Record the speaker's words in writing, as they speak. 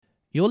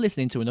You're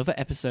listening to another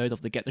episode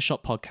of the Get the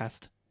Shot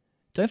podcast.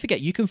 Don't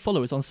forget you can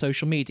follow us on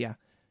social media,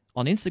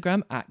 on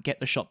Instagram at Get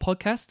the Shot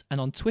Podcast and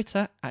on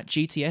Twitter at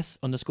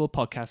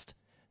GTS_podcast.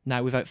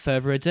 Now, without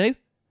further ado,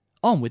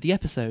 on with the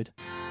episode.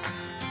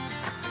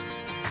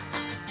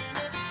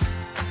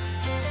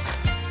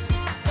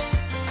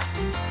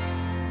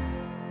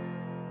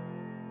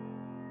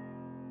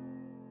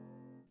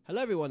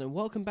 Hello everyone and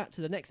welcome back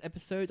to the next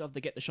episode of the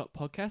Get the Shot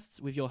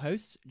podcasts with your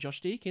hosts Josh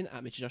Deakin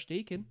at Mr. Josh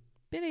Deakin.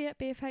 Billy at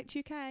BFH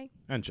UK.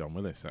 And John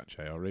Willis at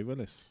JRE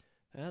Willis.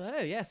 Hello,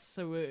 yes,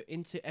 so we're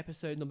into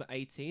episode number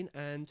 18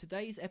 and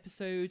today's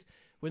episode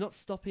we're not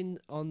stopping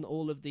on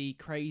all of the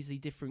crazy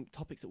different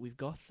topics that we've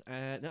got.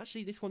 And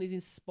actually this one is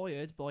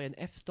inspired by an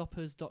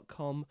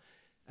fstoppers.com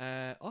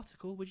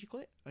article, would you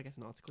call it? I guess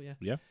an article, yeah.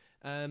 Yeah.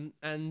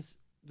 And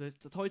the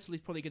title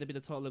is probably going to be the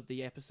title of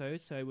the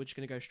episode, so we're just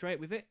going to go straight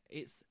with it.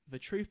 It's The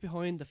Truth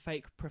Behind the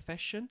Fake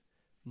Profession,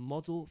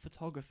 Model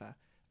Photographer.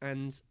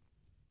 And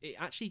it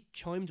actually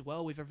chimed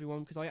well with everyone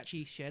because I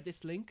actually shared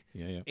this link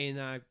in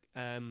our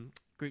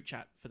group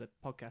chat for the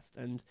podcast.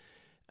 And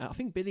I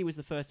think Billy was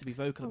the first to be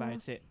vocal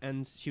about it.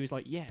 And she was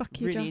like, yeah, Fuck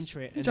you, really Josh. into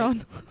it. And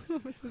John. I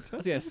was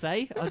going to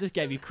say, I just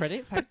gave you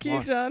credit. Fuck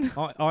you, John.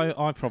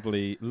 I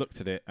probably looked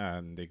at it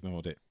and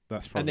ignored it.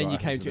 That's probably And then you what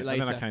came happened, to it And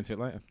then later. I came to it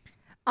later.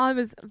 I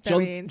was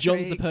very intrigued.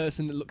 John's the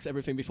person that looks at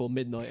everything before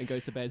midnight and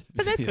goes to bed.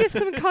 But let's give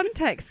some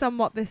context on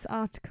what this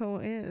article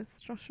is,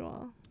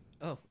 Joshua.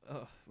 Oh,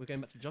 we're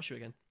going back to Joshua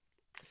again.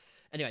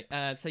 Anyway,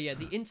 so yeah,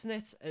 the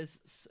internet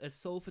has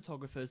sold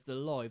photographers the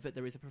lie that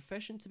there is a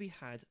profession to be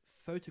had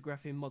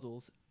photographing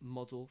models,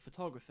 model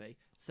photography.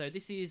 So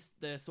this is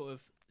the sort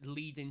of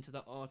lead into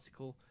the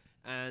article,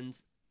 and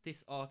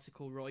this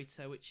article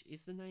writer, which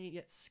is the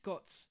name,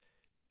 Scott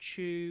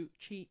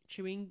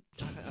Chewing.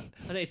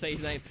 I don't say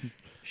his name.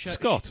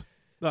 Scott.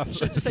 That's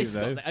Just say his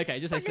name. Scott. Okay,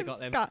 just say Scott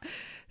then. Scott.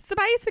 So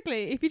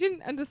basically, if you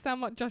didn't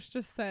understand what Josh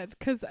just said,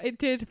 because it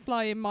did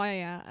fly in my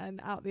ear and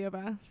out the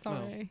other,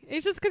 sorry.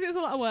 It's just because it's a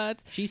lot of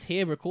words. She's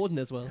here recording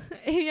as well.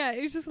 Yeah,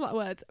 it's just a lot of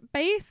words.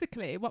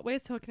 Basically, what we're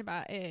talking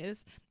about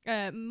is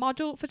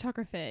model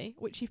photography,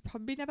 which you've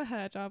probably never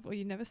heard of, or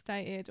you've never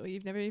stated, or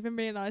you've never even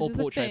realised Or is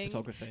a portrait thing.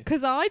 photography.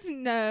 Because I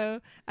didn't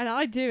know, and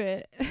I do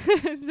it.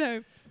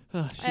 So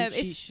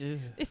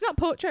it's not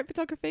portrait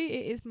photography;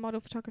 it is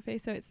model photography.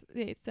 So it's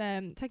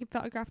taking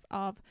photographs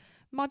of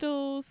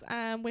models,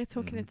 and we're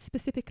talking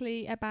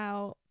specifically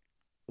about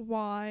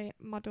why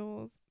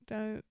models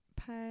don't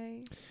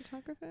pay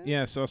photographers.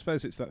 Yeah, so I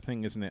suppose it's that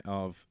thing, isn't it,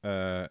 of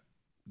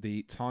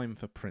the time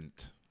for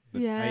print. The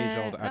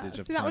age-old adage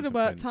of that time would for have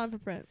worked. print. Time for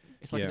print,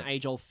 It's like an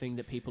age-old thing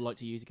that people like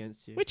to use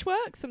against you. which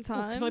works Well,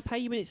 sometimes. can I pay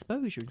you in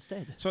exposure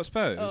instead? So I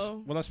suppose,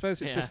 Oh.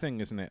 it's Yeah. this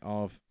thing, isn't it,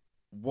 of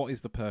what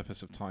is the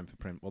purpose of time for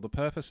print? Well, the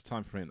purpose of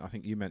time for print, I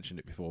think you mentioned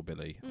it before,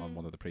 Billy, on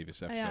one of the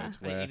previous Oh, yeah. episodes,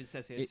 It where even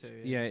says here it,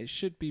 too. it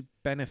should be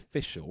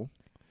beneficial.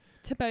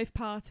 To both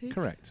parties.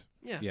 Correct.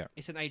 Yeah,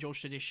 it's an age-old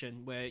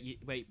tradition where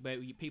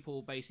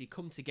people basically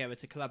come together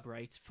to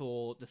collaborate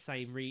for the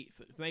same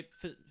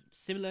for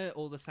similar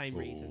or the same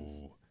reasons.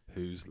 Ooh,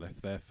 who's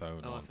left their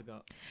phone Oh, I on?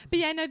 forgot. But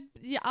yeah, no,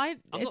 yeah,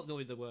 I'm not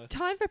knowing the word.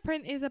 Time for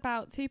print is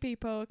about two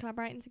people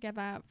collaborating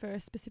together for a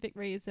specific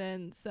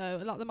reason. So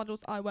a lot of the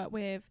models I work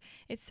with,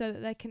 it's so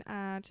that they can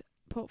add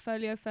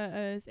portfolio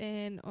photos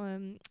in,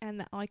 and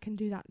that I can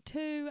do that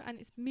too, and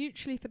it's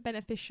mutually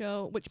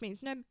beneficial, which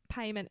means no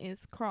payment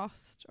is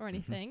crossed or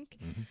anything.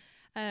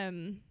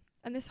 And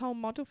this whole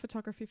model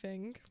photography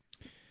thing.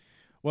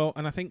 Well,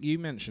 and I think you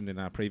mentioned in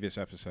our previous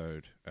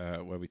episode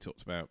where we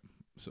talked about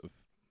sort of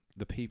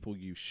the people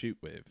you shoot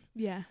with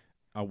Yeah.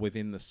 are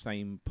within the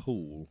same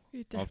pool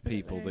of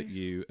people that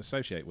you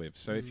associate with.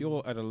 So if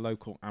you're at a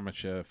local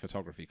amateur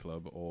photography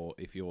club or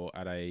if you're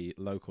at a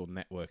local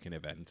networking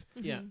event,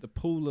 Yeah. the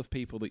pool of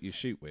people that you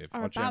shoot with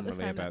Are are about the generally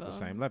same about the level.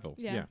 same level.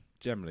 Yeah.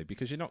 Generally,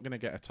 because you're not going to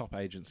get a top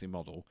agency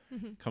model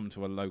come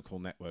to a local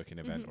networking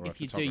event or a If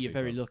you do, photography you're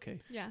very club.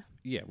 lucky. Yeah.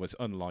 Yeah, well, it's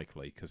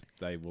unlikely because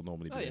they will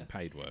normally Oh, be yeah. in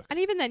paid work. And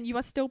even then, you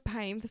are still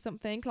paying for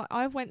something. Like,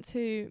 I went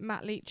to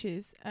Matt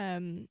Leach's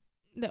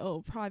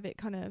little private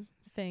kind of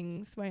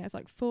things where he has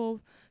like 4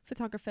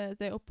 photographers.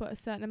 They all put a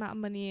certain amount of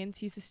money in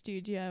to use the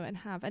studio and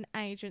have an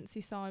agency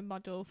signed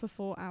model for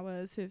 4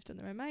 hours who've done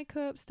their own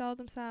makeup, styled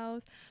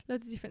themselves,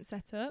 loads of different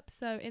setups.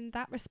 So in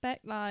that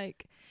respect,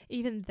 like,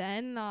 even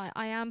then, I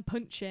am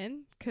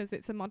punching because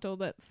it's a model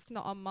that's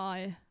not on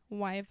my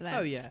wavelength.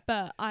 Oh, yeah.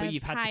 But I've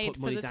you've had to paid put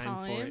money for the down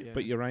time. for it. Yeah.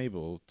 But you're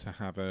able to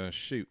have a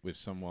shoot with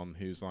someone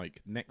who's like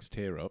next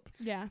tier up,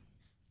 Yeah.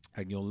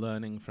 and you're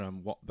learning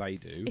from what they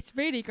do. It's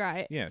really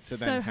great. Yeah, It's to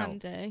so then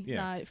help. handy.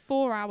 Yeah. Like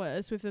 4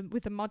 hours with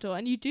the model,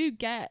 and you do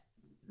get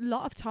a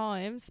lot of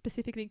time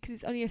specifically because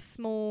it's only a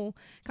small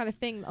kind of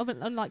thing.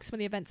 Unlike some of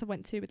the events I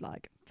went to with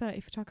like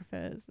 30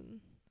 photographers. And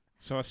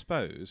So I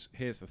suppose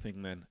here's the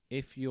thing then: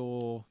 if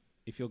you're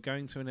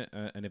going to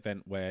an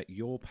event where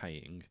you're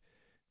paying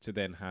to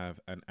then have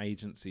an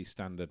agency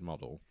standard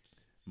model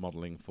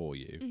modeling for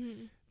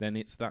you, then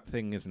it's that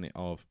thing, isn't it?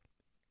 Of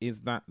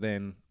is that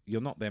then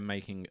you're not then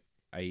making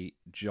a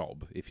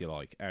job, if you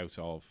like, out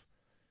of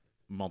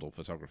model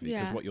photography,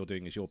 because Yeah. what you're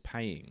doing is you're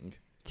paying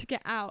to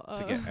get out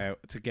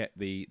of to get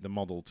the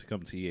model to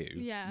come to you,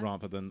 Yeah.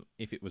 rather than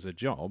if it was a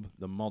job,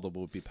 the model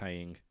would be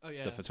paying Oh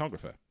yeah. the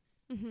photographer.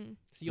 Mhm.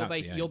 So you're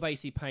That's the you're aim.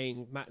 basically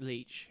paying Matt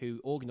Leach, who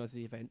organises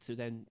the event, to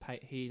then pay.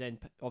 He then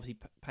obviously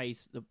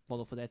pays the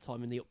model for their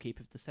time in the upkeep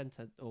of the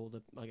centre, or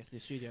the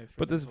studio.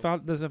 For But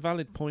example. there's a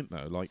valid point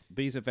though. Like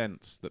these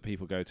events that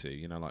people go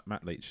to, like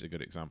Matt Leach is a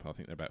good example. I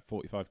think they're about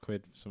 45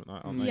 quid, something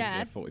like that. Aren't they?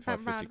 Yeah, 45,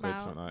 50 round quid, about,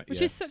 something like that. which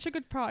yeah. is such a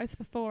good price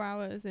for 4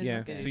 hours. In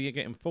Yeah, August. so you're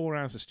getting 4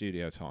 hours of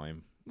studio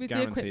time, with the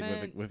guaranteed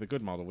equipment, with a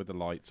good model, with the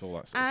lights, all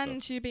that sort of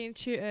and stuff. you're being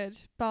tutored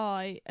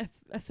by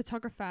a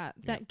photographer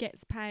that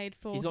gets paid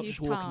for he's not his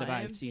just walking time.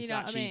 about; he's you know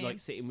actually what I mean? like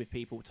sitting with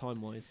people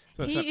time-wise.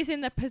 So He is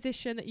in the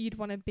position that you'd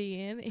want to be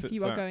in if So you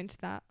it's are that- going to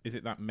that. is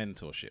it that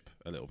mentorship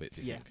a little bit?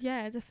 Do you Yeah. think?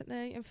 Yeah,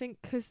 definitely. I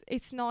think because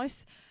it's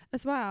nice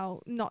as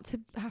well not to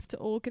have to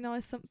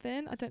organise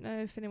something. I don't know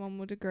if anyone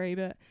would agree,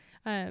 but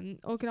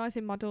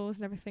organising models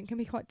and everything can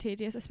be quite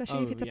tedious,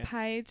 especially if Oh, it's yes. a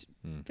paid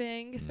Mm.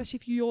 thing, Mm. especially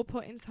if you're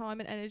putting time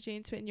and energy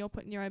into it and you're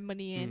putting your own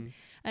money in. Mm.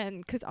 And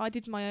because I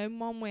did my own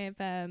one with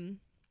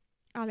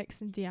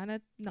Alex and Deanna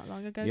not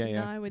long ago, Yeah,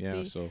 didn't I? With yeah.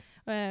 the So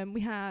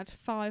we had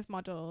 5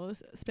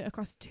 models split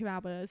across 2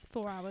 hours,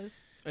 4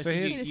 hours. Oh, So you,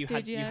 here's- In a you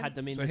studio. had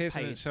them in so as here's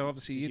paid. so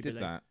obviously you did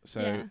presumably. that.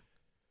 So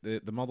yeah,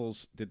 the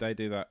models, did they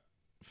do that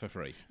for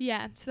free?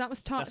 yeah. So that was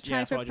That's,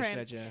 charge that's what I for just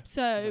print. said. Yeah.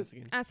 So That's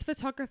again. as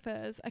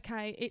photographers,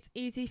 okay, it's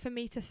easy for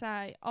me to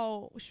say,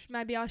 oh,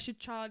 maybe I should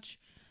charge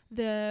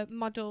the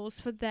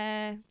models for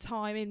their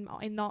time in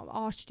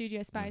our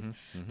studio space. Mhm,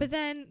 mhm. But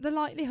then the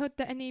likelihood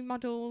that any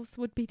models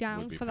would be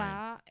down be for paying.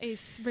 that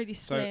is really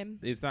So slim.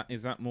 is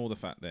that more the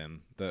fact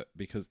then that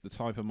because the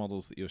type of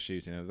models that you're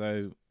shooting,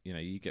 although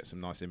you get some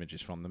nice images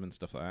from them and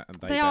stuff like that,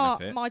 and They are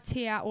benefit. my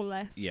tier or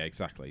less. Yeah,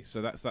 exactly.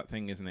 So that's that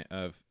thing, isn't it?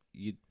 Of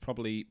you'd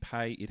probably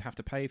pay. You'd have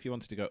to pay if you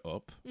wanted to go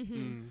up, Mm-hmm.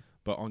 Mm.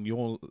 but on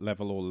your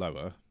level or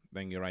lower,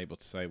 then you're able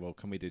to say, well,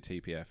 can we do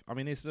TPF? I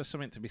mean, is there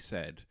something to be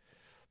said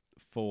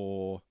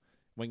for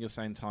when you're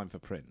saying time for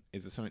print?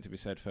 Is there something to be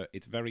said for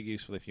it's very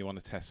useful if you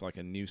want to test like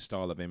a new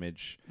style of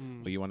image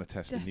Mm. or you want to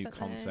test a new Definitely.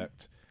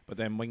 concept? But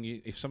then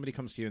if somebody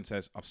comes to you and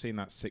says, I've seen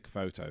that sick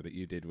photo that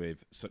you did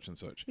with such and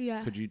such,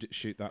 Yeah. could you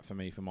shoot that for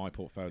me for my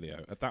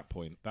portfolio? At that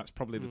point, that's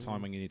probably the time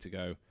Mhm. when you need to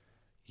go,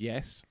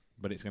 yes,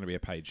 but it's going to be a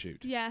paid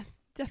shoot. Yeah,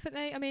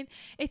 definitely. I mean,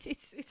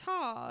 it's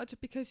hard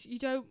because you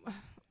don't.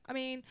 I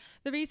mean,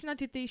 the reason I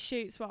did these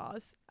shoots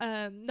was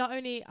not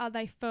only are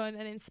they fun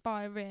and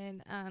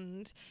inspiring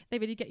and they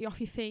really get you off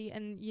your feet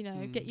and,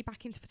 get you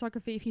back into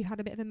photography if you've had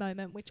a bit of a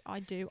moment, which I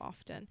do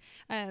often.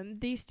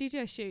 These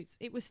studio shoots,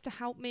 it was to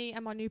help me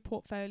and my new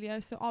portfolio.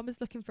 So I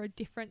was looking for a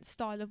different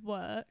style of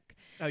work.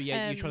 Oh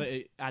yeah, you're trying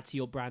to add to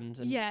your brand.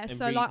 And, Yeah, and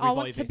so I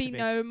want revive to it be a bit.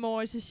 known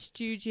more as a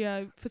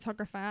studio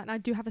photographer, and I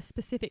do have a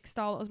specific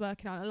style that I was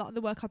working on. A lot of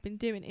the work I've been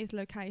doing is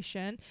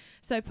location,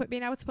 so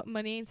being able to put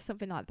money into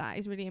something like that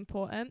is really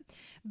important.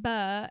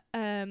 But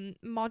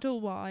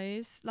model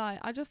wise, like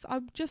I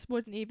just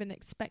wouldn't even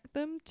expect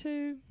them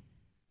to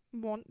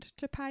want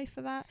to pay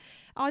for that.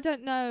 I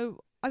don't know.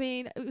 I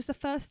mean, it was the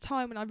first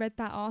time when I read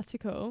that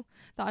article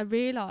that I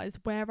realised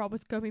where I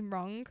was going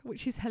wrong,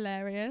 which is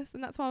hilarious,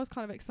 and that's why I was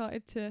kind of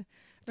excited to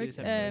Do this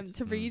episode.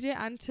 to read it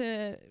and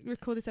to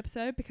record this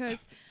episode,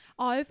 because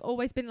I've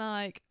always been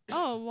like,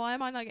 oh, why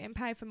am I not getting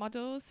paid for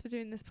models for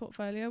doing this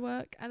portfolio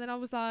work? And then I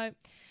was like,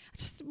 I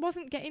just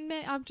wasn't getting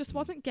it. I just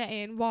wasn't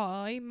getting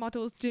why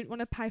models didn't want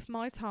to pay for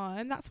my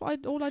time. That's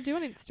all I do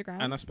on Instagram.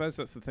 And I suppose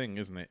that's the thing,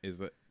 isn't it? Is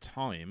that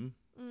time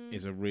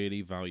is a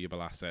really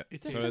valuable asset.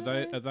 It So is.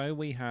 although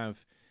we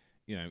have,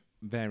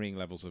 varying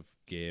levels of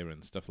gear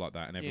and stuff like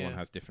that, and everyone Yeah.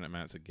 has different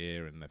amounts of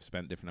gear and they've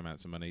spent different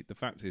amounts of money, the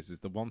fact is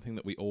the one thing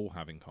that we all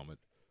have in common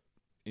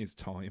is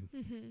time.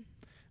 Mm-hmm.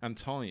 And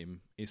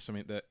time is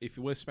something that if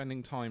we're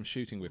spending time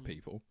shooting with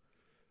people,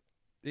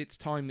 it's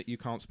time that you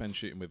can't spend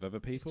shooting with other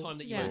people. time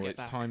that you Yeah. won't or get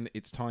it's back.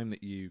 time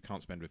that you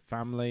can't spend with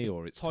family,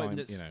 or it's time time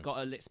that's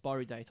got a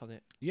expiry date on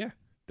it. yeah,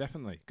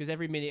 definitely. Because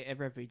every minute,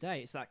 every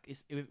day,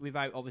 it's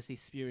without obviously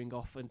spewing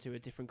off into a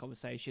different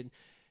conversation.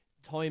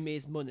 Time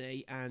is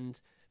money, and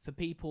for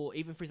people,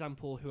 even for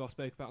example, who I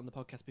spoke about on the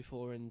podcast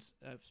before and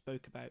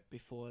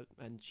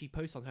and she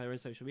posts on her own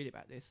social media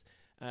about this,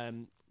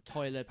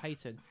 Tyler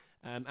Payton.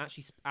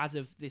 Actually, as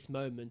of this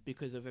moment,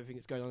 because of everything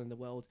that's going on in the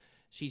world,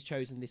 she's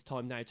chosen this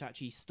time now to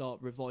actually start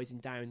revising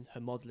down her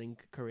modelling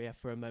career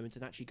for a moment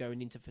and actually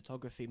going into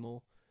photography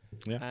more.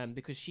 Yeah.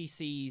 Because she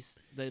sees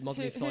the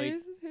modelling side.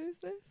 Who's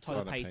this?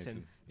 Tyler Payton.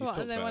 He's What, talked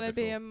and they about want it to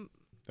be before.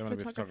 They want to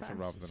be a photographer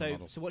photographer. rather than So- a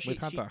model. so what We've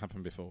had she- that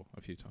happen before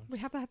a few times. We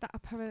have had that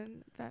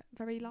happen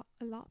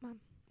a lot, man.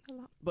 A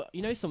lot. But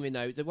you know something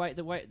though,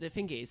 the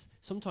thing is,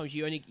 sometimes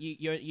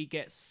you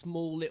get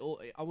small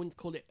little. I wouldn't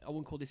call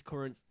this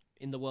current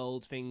in the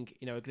world thing,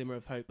 a glimmer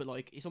of hope. But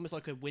like it's almost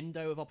like a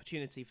window of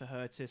opportunity for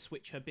her to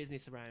switch her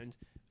business around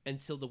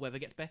until the weather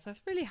gets better.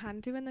 It's really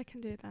handy when they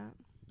can do that.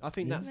 I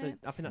think Yeah. that's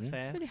Yeah.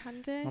 fair. It's really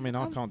handy. I mean,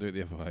 I can't do it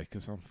the other way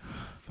because I'm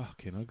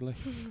fucking ugly.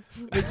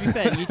 I mean, to be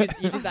fair,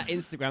 you did that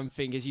Instagram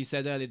thing, as you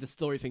said earlier, the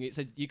story thing. It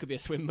said you could be a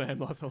swimwear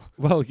model.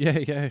 Well,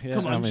 yeah.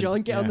 Come on, I mean,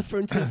 John, get on yeah. the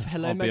front of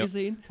Hello I'll be up-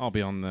 magazine. I'll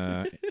be on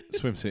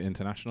Swimsuit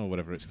International,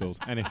 whatever it's called.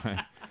 Anyway,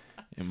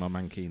 in my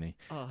mankini.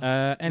 Oh,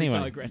 Anyway,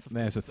 digress, of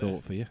there's a course, so-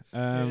 thought for you.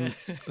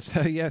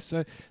 yeah. So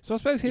I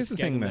suppose here's You've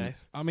the thing scared then. them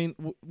I mean,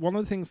 one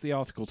of the things the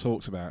article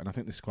talks about, and I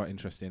think this is quite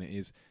interesting,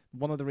 is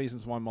one of the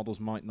reasons why models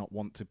might not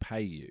want to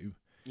pay you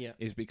Yeah.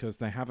 is because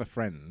they have a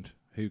friend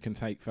who can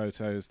take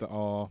photos that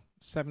are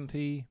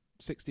 70%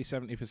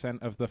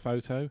 of the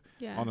photo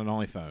Yeah. on an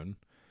iPhone,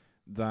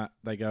 that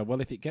they go, well,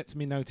 if it gets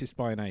me noticed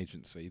by an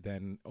agency,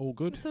 then all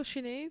good. That's all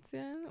she needs,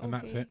 yeah. And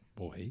that's Okay. it.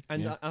 Or he.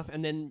 And yeah.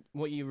 and then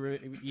what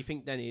you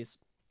think then is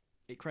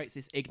it creates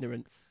this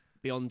ignorance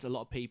beyond a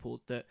lot of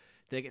people that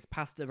gets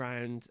passed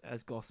around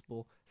as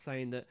gospel,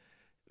 saying that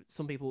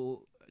some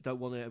people don't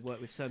want to work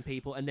with certain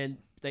people, and then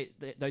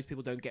those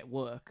people don't get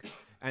work.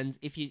 And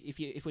if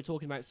we're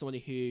talking about somebody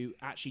who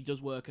actually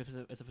does work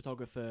as a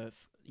photographer,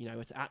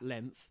 at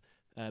length,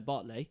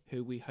 Bartley,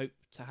 who we hope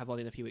to have on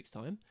in a few weeks'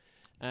 time.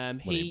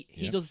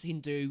 He doesn't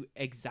do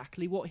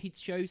exactly what he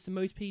shows to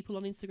most people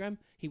on Instagram.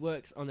 He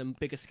works on a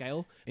bigger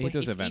scale. He But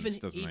does if- events,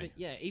 even, doesn't even, he?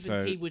 Yeah, even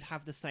So- he would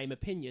have the same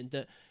opinion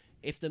that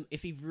if the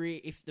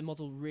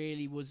model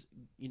really was,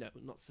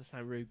 not to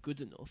sound rude,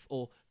 good enough,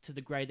 or to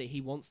the grade that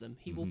he wants them,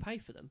 he will Mhm. pay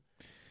for them.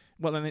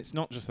 Well, and it's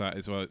not just that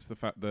as well. It's the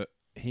fact that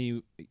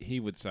he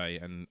would say,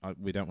 and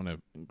we don't want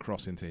to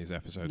cross into his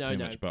episode No, too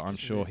no, much, but I'm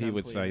just as an sure he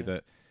would example, say yeah.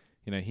 that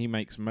he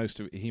makes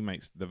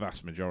the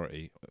vast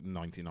majority,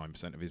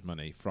 99% of his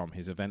money from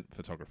his event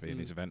photography and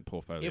Mm. his event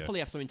portfolio. He'll probably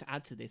have something to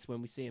add to this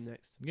when we see him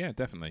next. Yeah,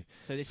 definitely.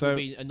 So this So- will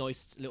be a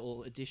nice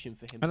little addition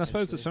for him. And I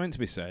suppose there's potentially. something to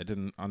be said,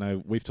 and I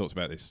know we've talked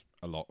about this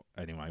a lot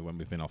anyway when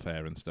we've been off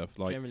air and stuff.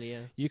 Like, Generally,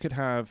 yeah. you could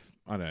have,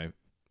 I don't know,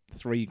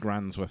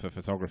 $3,000 worth of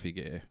photography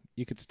gear.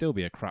 You could still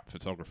be a crap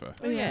photographer.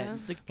 Oh yeah, Yeah.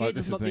 the Like, gear this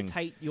does is not the thing.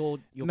 dictate your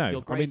No, your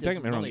I grade mean, don't of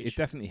get me wrong, knowledge. it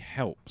definitely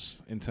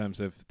helps in terms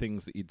of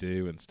things that you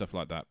do and stuff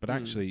like that. But Mm.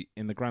 actually,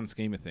 in the grand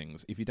scheme of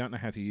things, if you don't know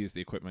how to use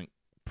the equipment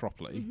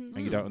properly, Mhm.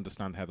 and you Mm. don't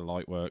understand how the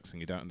light works, and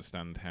you don't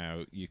understand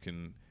how you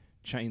can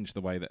change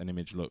the way that an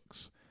image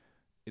looks,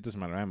 it doesn't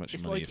matter how much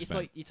It's money like you it's spend.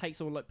 like you take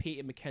someone like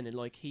Peter McKinnon.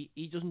 Like he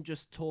doesn't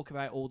just talk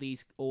about all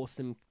these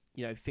awesome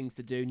things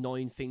to do,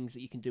 9 things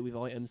that you can do with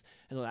items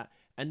and all that,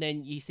 and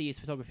then you see his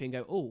photography and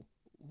go, oh,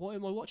 why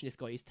am I watching this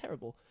guy? He's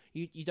terrible.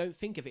 You don't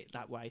think of it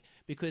that way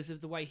because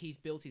of the way he's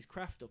built his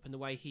craft up and the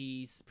way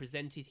he's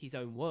presented his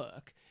own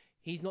work.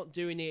 He's not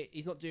doing it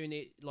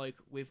like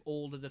with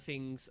all of the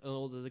things and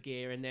all of the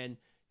gear, and then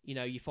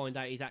you find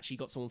out he's actually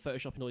got someone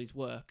photoshopping all his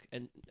work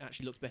and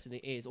actually looks better than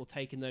it is, or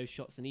taking those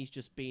shots and he's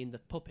just being the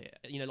puppet.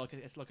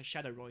 It's like a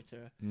shadow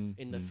writer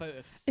in the photo.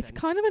 It's sense.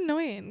 kind of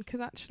annoying because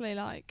actually,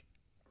 like,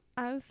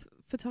 as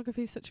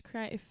photography is such a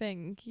creative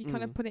thing, you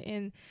kind of Mm. put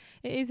it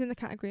is in the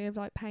category of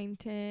like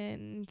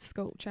painting,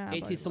 sculpture.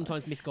 It blah, is blah,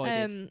 sometimes blah.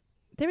 misguided.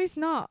 There is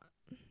not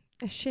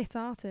a shit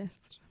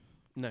artist.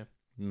 No.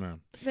 No.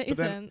 There But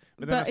then- isn't.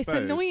 but then I But it's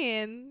suppose-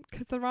 annoying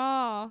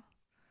because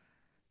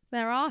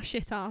there are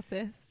shit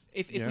artists.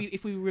 If Yeah. we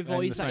In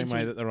revise the that same into,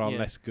 way that there are yeah.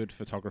 less good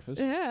photographers.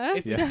 Yeah,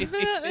 If, Yeah. if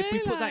we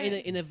put that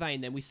like- in a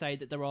vein, then we say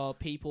that there are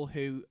people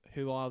who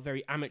are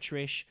very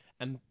amateurish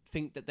and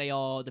think that they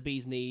are the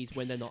bee's knees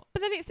when they're not.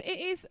 But then it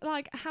is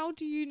like, how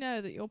do you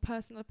know that your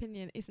personal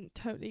opinion isn't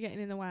totally getting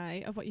in the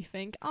way of what you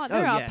think?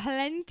 There are yeah.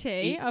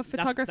 plenty of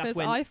That's photographers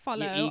when I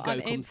follow Your ego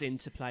on comes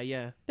into play.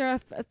 Yeah, There are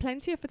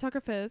plenty of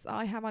photographers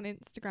I have on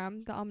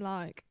Instagram that I'm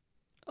like,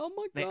 oh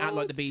my they god, act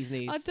like the bee's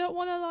knees. I don't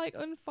want to like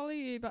unfollow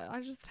you, but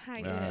I just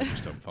hate it.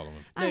 Just don't follow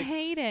them. I No,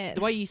 hate it.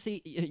 The way you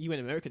see you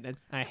went American then.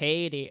 I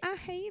hate it. I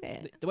hate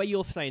it. The way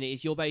you're saying it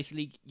is you're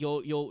basically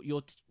you're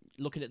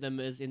looking at them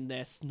as in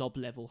their snob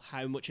level.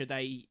 How much are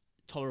they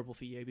tolerable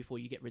for you before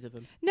you get rid of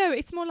them? No,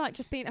 it's more like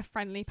just being a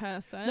friendly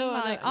person. No,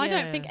 I like know, I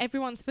don't yeah. think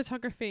everyone's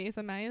photography is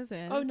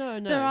amazing. Oh no.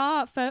 There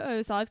are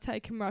photos I've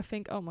taken where I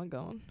think, oh my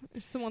god,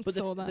 if someone But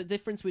saw the that.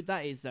 difference with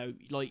that is though,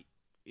 like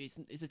it's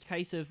a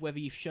case of whether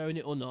you've shown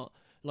it or not.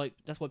 Like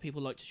that's why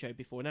people like to show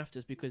before and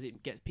afters, because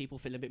it gets people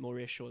feeling a bit more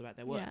reassured about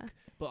their work. Yeah.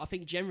 But I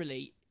think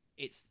generally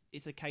it's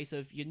a case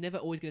of you're never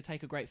always going to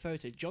take a great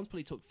photo. John's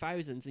probably took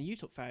thousands, and you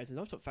took thousands,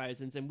 I've took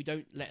thousands, and we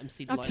don't let them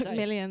see the I light took of day.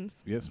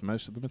 millions. Yes,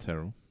 most of them are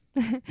terrible.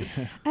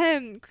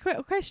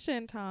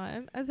 Question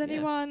time. Has Yeah.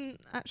 anyone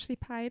actually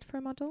paid for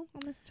a model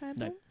on this table?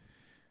 No.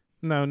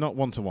 No, not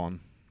one-to-one.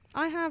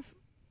 I have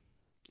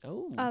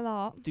Oh, a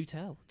lot, do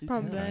tell. Do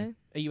probably tell. Okay.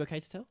 Are you okay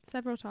to tell?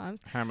 several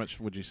times. How much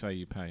would you say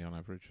you pay on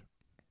average?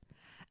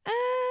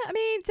 I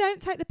mean,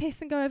 don't take the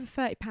piss and go over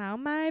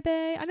 £30. Maybe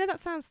I know that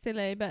sounds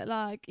silly, but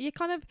like you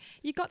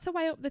got to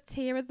weigh up the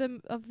tier of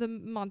the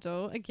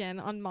model again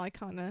on my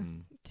kind of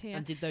Mm. tier.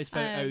 And did those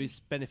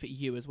photos benefit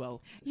you as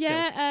well?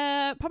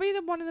 Yeah, probably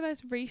one of the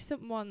most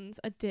recent ones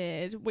I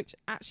did, which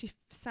actually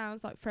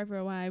sounds like forever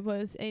away,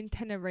 was in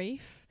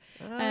Tenerife.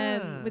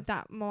 with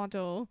that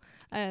model.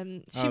 She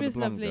the was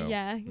blonde lovely. girl.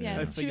 Yeah.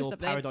 Yeah. For She was your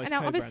lovely. Paradise And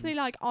now obviously, co-brands.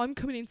 like, I'm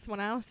coming into someone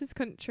else's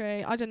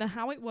country. I don't know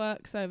how it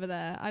works over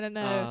there. I don't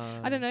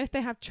know. I don't know if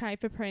they have trade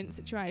for print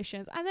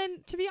situations. And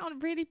then, to be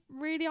really,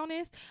 really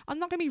honest, I'm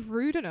not going to be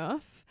rude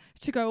enough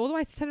to go all the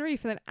way to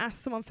Tenerife and then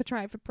ask someone for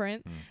trade for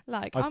print.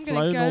 Like, I've I'm going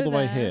to flown go all the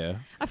way there. here.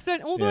 I've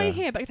flown all the way Yeah.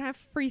 here, but can I have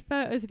free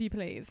photos if you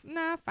please?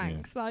 Nah,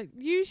 thanks. Like,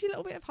 use your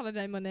little bit of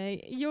holiday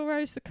money.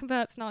 Euros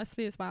converts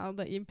nicely as well,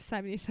 that you're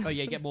saving yourself. Oh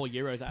yeah, get more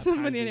euros out of some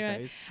pounds money these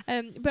anyway.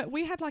 days. But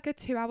we had like a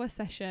 2-hour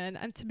session,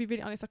 and to be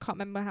really honest, I can't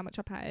remember how much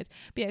I paid.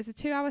 But yeah, it was a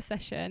 2-hour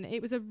session.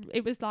 It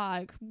was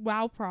like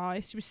wow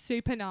price. It was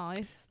super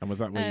nice. And was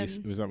that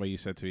where you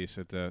said to her, you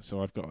said,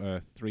 so I've got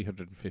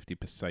 350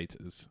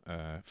 pesetas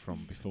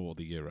from before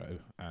the euro,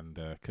 and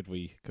could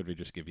we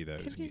just give you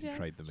those and you can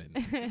trade them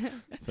in?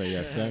 So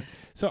yeah,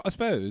 so I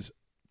suppose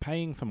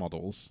paying for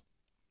models,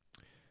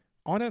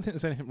 I don't think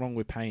there's anything wrong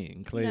with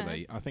paying,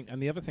 clearly. I think,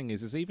 and the other thing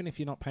is even if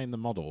you're not paying the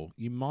model,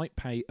 you might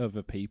pay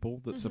other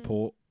people that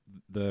support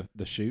the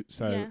shoot,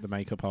 so the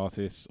makeup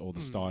artists or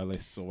the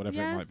stylists or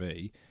whatever it might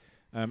be.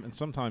 And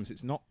sometimes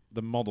it's not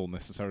the model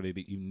necessarily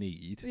that you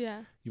need.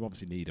 Yeah. You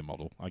obviously need a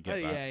model, I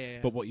get that. Yeah.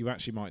 But what you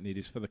actually might need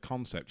is for the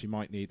concept, you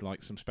might need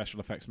like some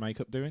special effects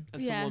makeup doing.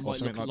 And Yeah. someone Or might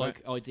something look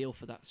like ideal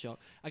for that shot.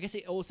 I guess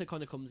it also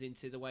kind of comes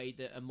into the way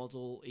that a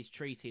model is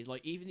treated.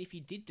 Like, even if you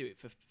did do it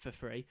for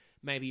free,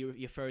 maybe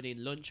you're throwing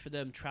in lunch for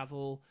them,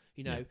 travel.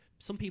 You know,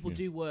 some people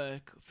do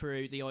work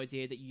through the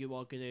idea that you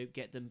are going to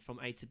get them from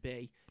A to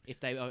B if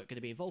they are going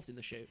to be involved in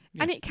the shoot.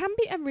 And it can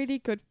be a really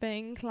good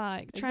thing,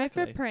 like trade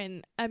for Exactly.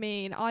 print. I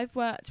mean, I've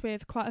worked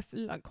with quite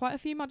a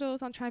few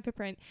models on trade for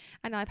print,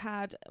 and I've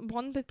had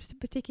one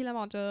particular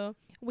model.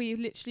 We've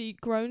literally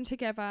grown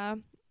together.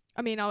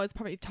 I mean, I was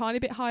probably a tiny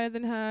bit higher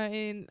than her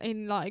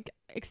in like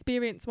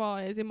experience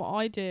wise in what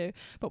I do,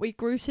 but we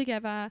grew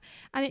together,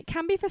 and it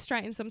can be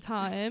frustrating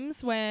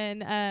sometimes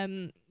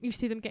when you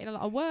see them getting a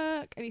lot of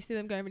work and you see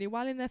them going really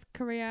well in their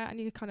career,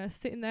 and you're kind of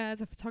sitting there as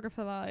a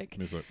photographer like,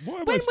 And it's like, why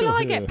am when I still will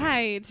I here? get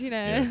paid? You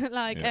know, Yeah.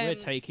 like Yeah. We're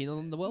taking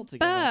on the world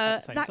together at the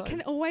but same that time.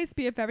 can always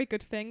be a very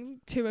good thing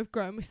to have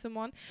grown with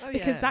someone, Oh,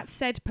 because yeah. that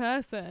said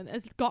person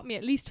has got me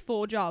at least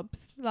 4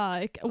 jobs,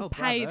 like or Oh,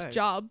 paid bravo.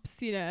 jobs,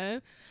 you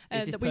know.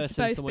 Is this that we've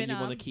person both someone been you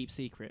on. want to keep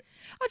secret?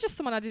 Oh, just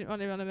someone I didn't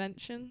really want to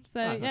mention.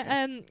 So Oh,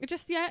 yeah,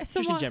 Just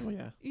someone. in general,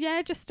 yeah.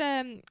 Yeah, just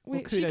Well,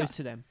 she kudos got,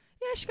 to them.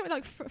 yeah, she got me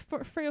like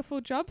 3 or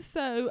 4 jobs.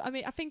 So I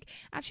mean, I think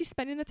actually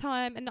spending the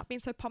time and not being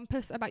so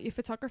pompous about your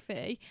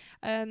photography,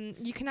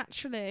 you can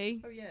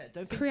actually. Oh yeah,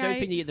 don't think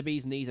create- you get the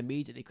bees and knees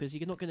immediately, because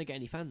you're not going to get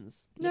any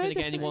fans. You're No, not going to get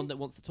definitely. anyone that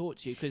wants to talk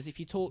to you, because if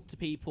you talk to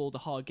people the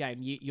hard game,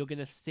 you're going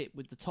to sit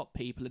with the top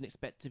people and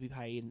expect to be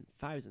paying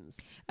thousands.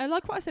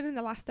 Like what I said in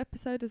the last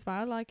episode as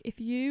well, like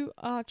if you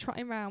are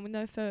trotting around with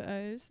no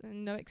photos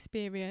and no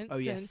experience, Oh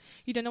and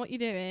yes, you don't know what you're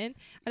doing,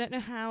 I don't know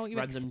how you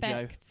Random Joe.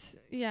 expect.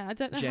 Yeah, I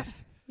don't know.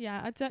 Jeff,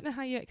 I don't know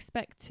how you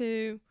expect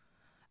to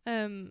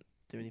do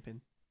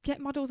anything. get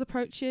models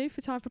approach you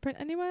for time for print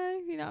anyway.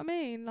 You know what I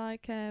mean?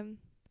 Like,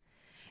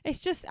 it's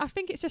just, I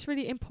think it's just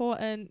really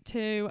important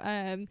to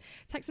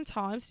take some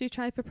time to do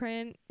trade for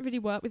print, really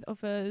work with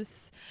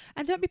others,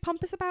 and don't be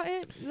pompous about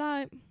it.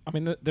 Like, I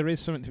mean, there is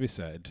something to be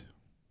said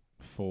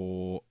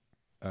for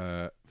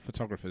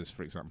photographers,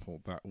 for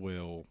example, that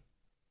will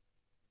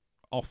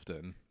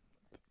often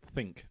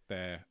think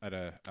they're at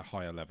a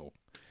higher level.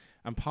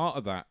 And part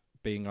of that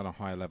being on a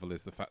higher level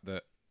is the fact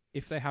that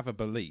if they have a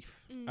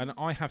belief, and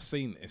I have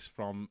seen this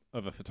from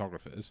other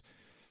photographers,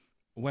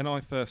 when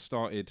I first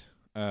started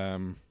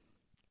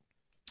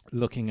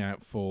looking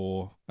out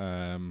for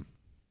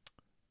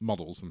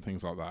models and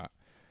things like that,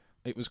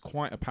 it was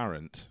quite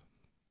apparent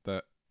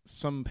that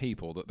some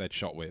people that they'd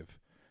shot with,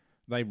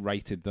 they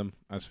rated them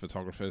as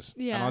photographers.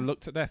 Yeah. And I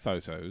looked at their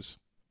photos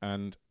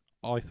and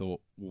I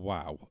thought,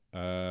 wow,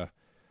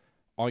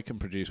 I can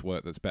produce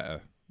work that's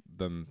better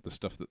than the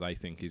stuff that they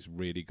think is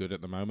really good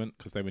at the moment,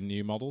 because they were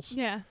new models.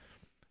 yeah,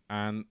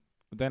 And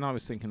then I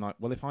was thinking, like,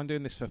 well, if I'm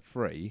doing this for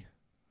free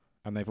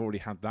and they've already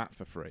had that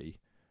for free,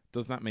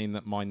 does that mean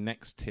that my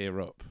next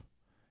tier up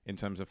in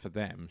terms of for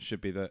them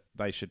should be that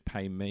they should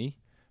pay me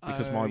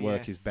because my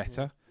work is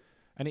better?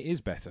 And it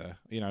is better,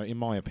 you know, in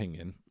my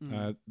opinion.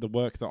 The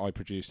work that I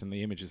produced and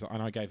the images,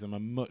 and I gave them a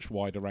much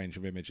wider range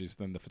of images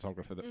than the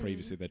photographer that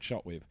previously they'd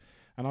shot with.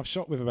 And I've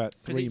shot with about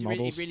 3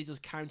 models. It really does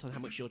count on how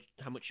much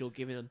you're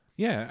giving them.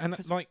 Yeah, and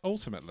 'Cause- like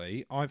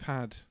ultimately, I've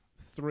had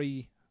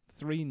three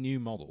new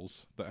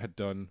models that had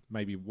done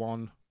maybe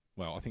one.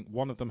 Well, I think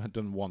one of them had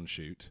done one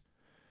shoot,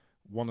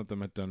 one of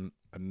them had done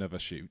another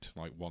shoot,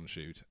 like one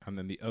shoot, and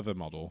then the other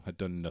model had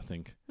done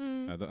nothing.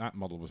 That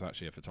model was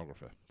actually a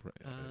photographer, like,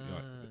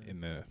 in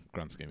the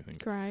grand scheme of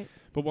things. great.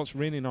 But what's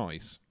really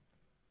nice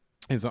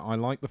is that I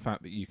like the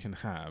fact that you can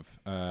have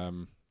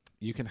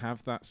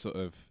that sort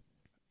of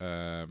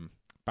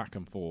back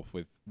and forth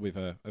with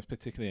a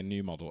particularly a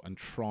new model and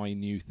try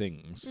new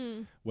things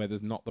where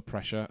there's not the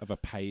pressure of a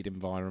paid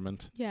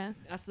environment. Yeah,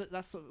 That's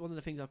sort of one of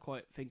the things I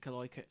quite think I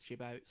like actually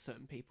about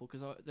certain people,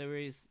 because there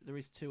is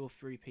 2 or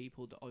 3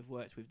 people that I've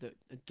worked with that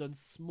have done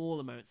small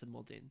amounts of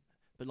modding,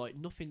 but like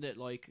nothing that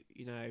like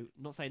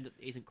not saying that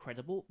isn't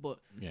credible, but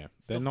Yeah,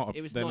 stuff-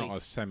 it was they're not a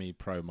nice.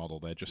 semi-pro model.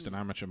 They're just an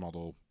amateur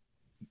model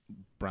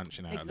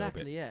branching out a little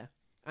exactly, bit. yeah.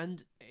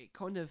 And it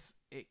kind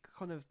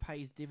of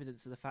pays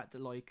dividends to the fact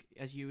that, like,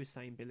 as you were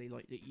saying, Billy,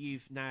 like that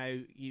you've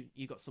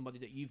got somebody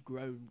that you've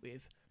grown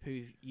with,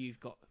 who you've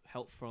got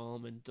help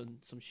from and done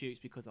some shoots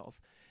because of.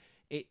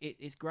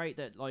 It's great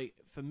that, like,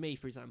 for me,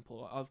 for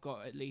example, I've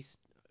got at least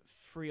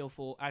 3 or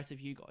 4 out of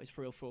you guys,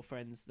 3 or 4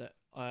 friends that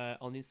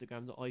on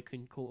Instagram that I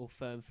can call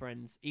firm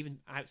friends, even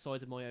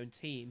outside of my own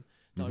team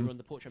that I Mhm. run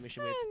the portrait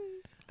mission with,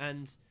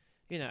 and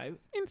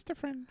Insta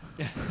friend.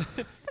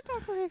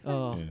 Photography.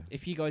 Oh, Yeah.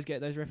 if you guys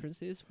get those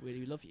references,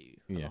 we love you.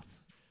 a Yeah. lot.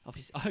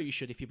 Obviously, oh, you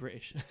should if you're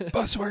British.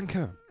 Bus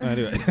wanker.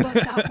 Anyway.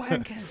 Bust out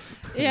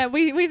wankers. Yeah,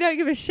 we don't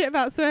give a shit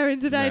about swearing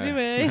today, No. do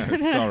we?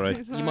 No, sorry.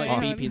 It's You like, might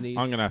hang be on. beeping these.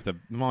 I'm gonna have to.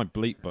 My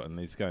bleep button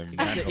is going. You're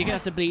gonna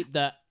have to bleep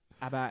the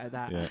about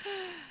that. Yeah.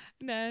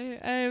 No,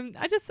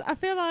 I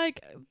feel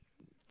like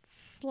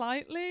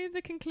slightly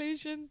the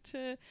conclusion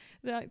to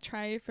the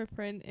trade for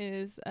print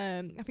is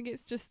I think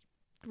it's just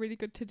really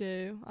good to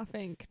do. I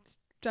think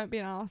don't be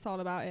an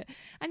arsehole about it,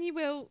 and you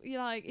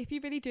like if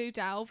you really do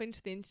delve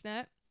into the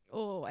internet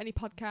or any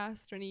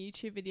podcast or any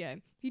YouTube video,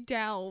 you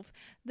delve,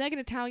 they're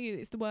going to tell you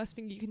it's the worst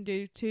thing you can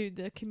do to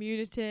the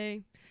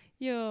community.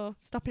 You're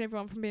stopping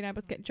everyone from being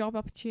able to get job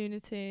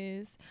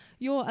opportunities.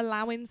 You're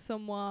allowing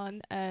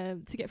someone to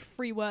get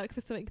free work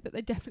for something that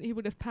they definitely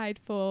would have paid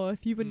for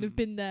if you wouldn't have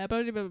been there.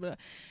 Blah, blah, blah, blah.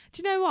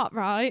 Do you know what,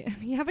 right?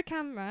 You have a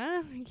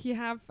camera. You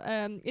have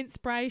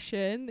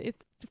inspiration.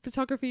 It's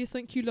photography is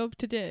something you love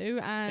to do.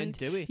 And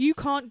Then do it. you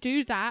can't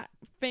do that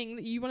thing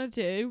that you want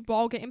to do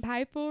while getting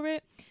paid for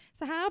it.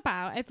 So how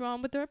about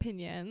everyone with their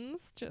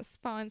opinions just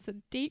finds a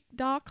deep,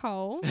 dark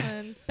hole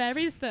and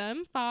buries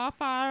them far,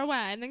 far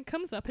away and then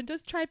comes up and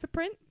does trade for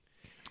print?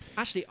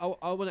 Actually,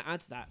 I want to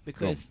add to that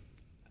because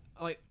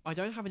I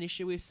don't have an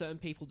issue with certain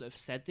people that have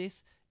said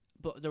this,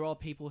 but there are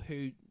people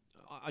who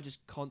I just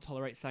can't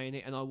tolerate saying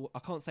it, and I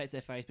can't say it to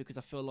their face because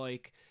I feel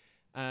like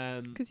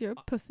Because you're a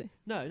pussy.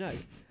 No,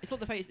 it's not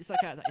the face. It's like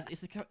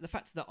it's the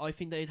fact that I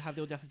think they'd have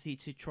the audacity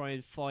to try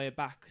and fire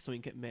back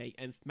something at me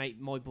and make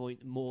my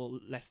point more or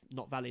less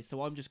not valid.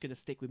 So I'm just going to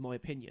stick with my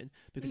opinion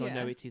because I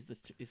know Yeah.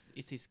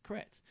 it is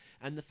correct.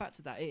 And the fact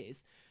of that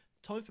is,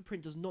 time for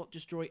print does not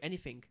destroy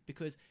anything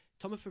because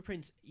time for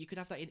print you could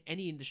have that in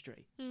any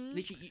industry. Mm.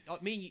 Literally,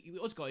 me and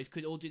us guys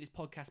could all do this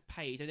podcast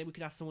paid, and then we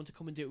could ask someone to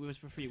come and do it with us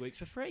for 3 weeks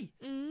for free.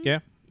 Mm. Yeah.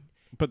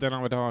 But then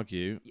I would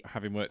argue,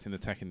 having worked in the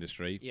tech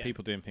industry, Yeah.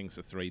 people doing things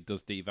for free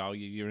does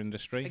devalue your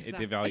industry.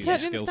 Exactly. It I devalues your totally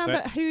skill understand,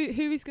 set. but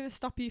who is going to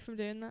stop you from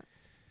doing that?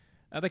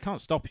 They can't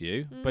stop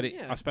you, but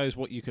Yeah. I suppose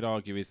what you could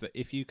argue is that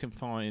if you can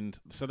find...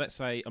 So let's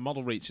say a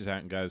model reaches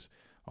out and goes,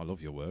 I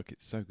love your work,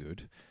 it's so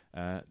good.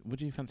 Would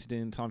you fancy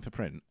doing time for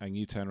print? And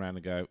you turn around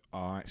and go,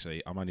 oh,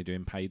 actually, I'm only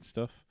doing paid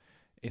stuff.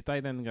 If they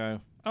then go,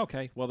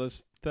 okay, well,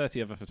 there's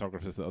 30 other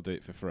photographers that'll do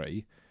it for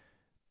free,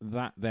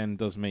 that then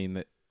does mean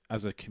that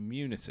as a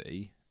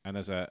community and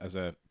as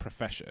a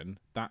profession,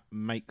 that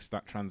makes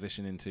that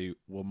transition into,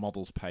 well,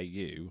 models pay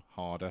you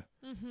harder,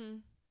 Mm-hmm.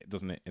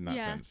 doesn't it, in that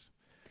Yeah. sense?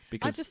 I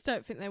Because just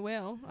don't think they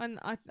will, and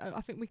I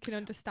think we can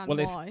understand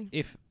well, why.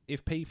 if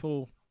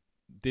people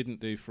didn't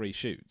do free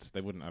shoots,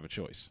 they wouldn't have a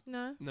choice.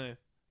 No. No.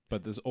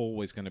 But there's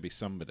always going to be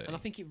somebody. And I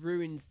think it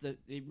ruins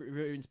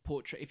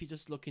portrait. If you're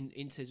just looking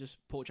into just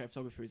portrait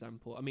photography, for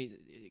example, I mean,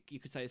 you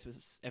could say this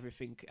was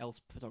everything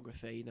else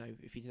photography. You know,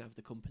 if you didn't have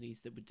the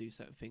companies that would do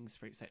certain things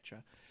for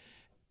etc.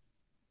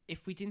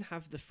 If we didn't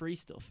have the free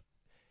stuff,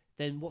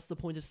 then what's the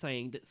point of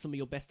saying that some of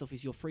your best stuff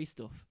is your free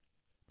stuff?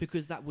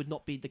 Because that would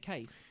not be the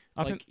case.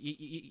 I Like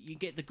you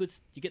get the good,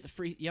 you get the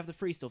free, you have the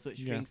free stuff, which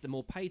Yeah. brings the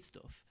more paid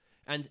stuff.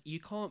 And you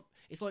can't.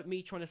 It's like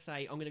me trying to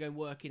say I'm going to go and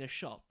work in a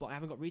shop, but I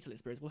haven't got retail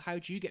experience. Well, how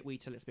do you get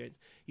retail experience?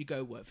 You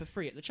go work for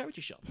free at the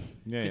charity shop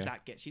yeah, because yeah.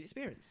 that gets you the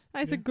experience.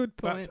 That's Yeah. a good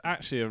point. That's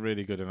actually a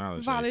really good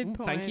analogy. Valid Mm,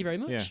 point. Thank you very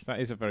much. Yeah, that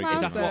is a very Well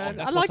good Is that what- analogy. done.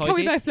 that's I like what I how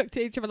we did? both looked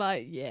at each other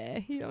like, yeah,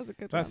 that was a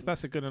good one.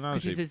 That's a good Because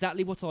analogy. it's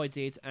exactly what I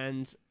did,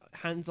 and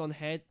hands on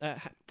head.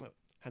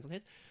 Hands on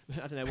head.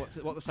 I don't know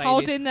what the saying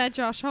Hold is. in there,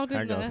 Josh. Hold in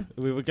Hang there. on.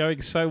 We were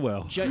going so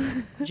well.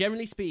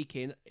 Generally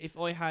speaking, if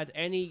I had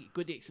any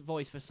good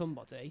advice for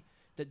somebody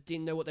that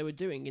didn't know what they were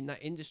doing in that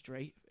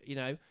industry, you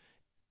know,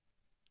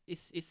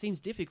 it seems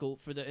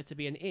difficult for there to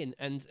be an in.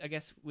 And I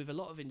guess with a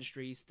lot of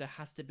industries, there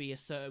has to be a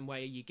certain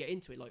way you get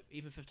into it. Like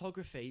even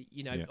photography,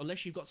 you know, Yeah.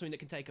 unless you've got something that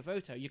can take a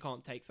photo, you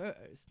can't take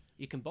photos.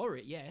 You can borrow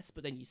it, yes,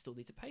 but then you still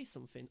need to pay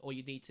something, or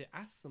you need to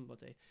ask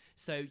somebody.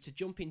 So to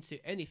jump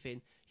into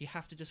anything, you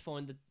have to just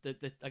find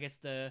the I guess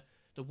the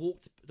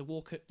walked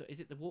is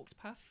it the walked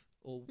path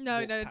or No,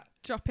 walked no, path?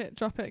 drop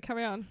it.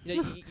 Carry on. You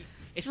know,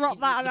 it's- Drop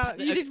that the- out.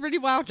 the- You did really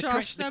well, the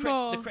Josh. correct, No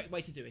more. the correct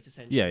way to do it,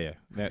 essentially. Yeah, yeah.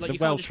 Like the you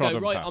can't just go,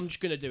 well-trodden right, path. I'm just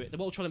going to do it. The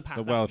well-trodden path.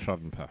 The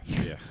well-trodden path,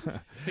 yeah.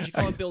 Because you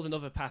can't build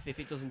another path if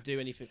it doesn't do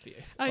anything for you.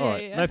 Oh, All yeah,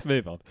 right, yeah. let's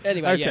move on.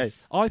 Anyway, Okay,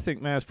 yes. I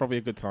think now's probably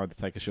a good time to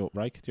take a short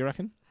break. Do you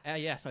reckon?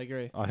 Yes, I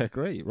agree. I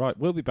agree. Right,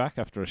 we'll be back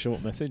after a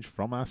short message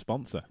from our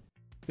sponsor.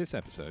 This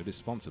episode is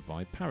sponsored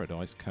by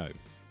Paradise Co.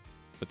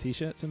 For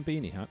t-shirts and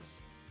beanie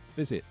hats,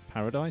 visit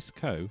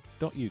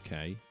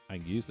paradiseco.uk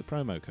and use the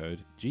promo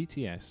code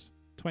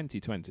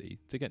GTS2020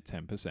 to get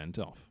 10%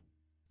 off.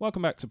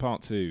 Welcome back to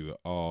part 2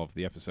 of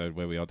the episode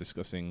where we are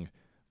discussing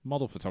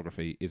model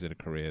photography. Is it a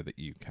career that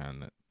you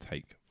can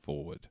take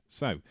forward?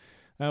 So,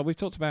 we've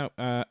talked about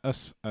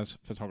us as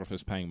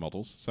photographers paying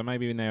models. So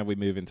maybe now we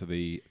move into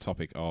the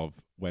topic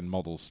of when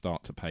models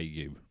start to pay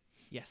you.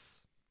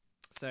 Yes.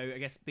 So I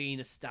guess being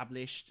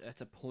established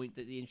at a point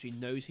that the industry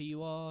knows who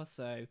you are.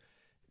 So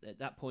at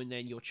that point,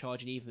 then you're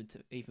charging even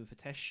for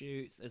test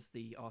shoots, as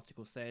the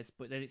article says.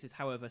 But then it says,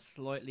 however,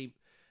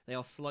 they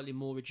are slightly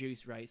more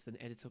reduced rates than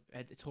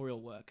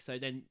editorial work. So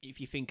then,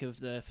 if you think of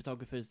the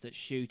photographers that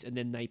shoot and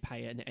then they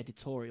pay an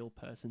editorial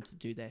person to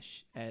do their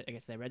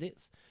their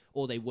edits,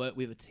 or they work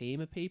with a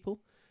team of people,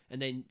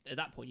 and then at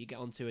that point you get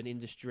onto an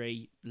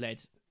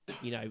industry-led,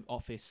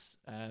 office,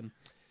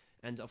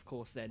 and of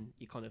course then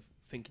you're kind of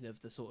thinking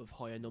of the sort of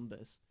higher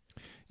numbers.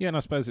 Yeah, and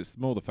I suppose it's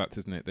more the fact,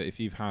 isn't it, that if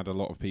you've had a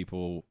lot of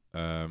people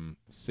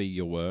see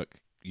your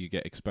work, you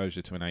get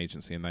exposure to an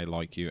agency and they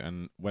like you.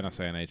 And when I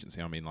say an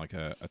agency, I mean like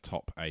a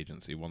top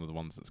agency, one of the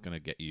ones that's going to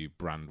get you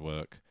brand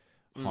work,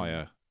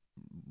 higher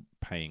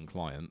paying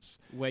clients.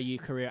 Where your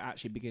career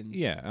actually begins.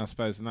 Yeah, I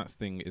suppose, and that's the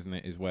thing, isn't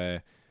it, is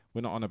where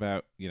we're not on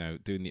about,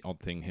 doing the odd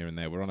thing here and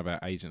there. We're on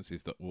about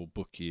agencies that will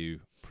book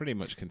you pretty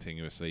much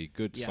continuously,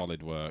 good,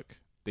 solid work,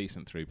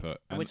 decent throughput.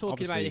 And we're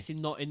talking about this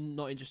not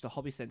in just a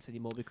hobby sense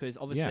anymore, because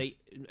obviously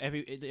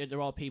there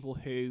are people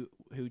who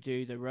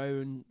do their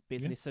own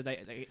business, so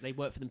they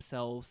work for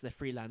themselves, they're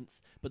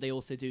freelance, but they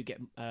also do get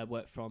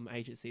work from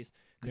agencies,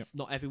 because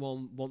not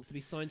everyone wants to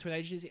be signed to an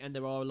agency, and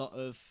there are a lot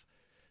of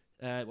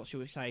what should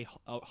we say,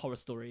 horror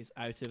stories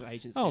out of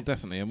agencies. Oh,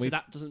 definitely, and so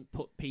that doesn't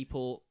put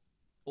people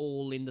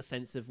all in the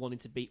sense of wanting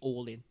to be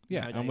all in.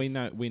 Yeah, nowadays.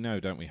 and we know,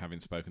 don't we, having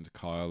spoken to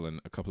Kyle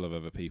and a couple of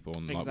other people,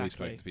 and like we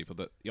spoke to people,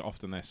 that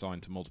often they're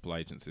signed to multiple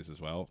agencies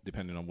as well,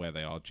 depending on where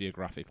they are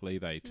geographically.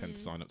 They tend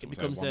to sign up to it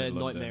becomes a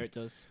nightmare. It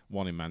does.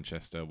 One in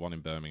Manchester, one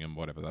in Birmingham,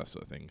 whatever, that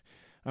sort of thing.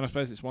 And I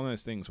suppose it's one of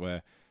those things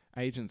where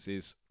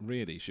agencies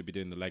really should be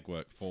doing the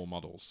legwork for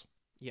models.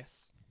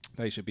 Yes,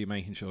 they should be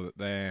making sure that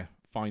they're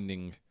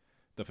finding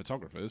the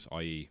photographers,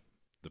 i.e.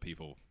 the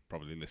people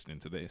probably listening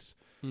to this,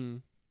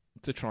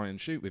 to try and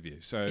shoot with you.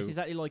 So it's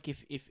exactly like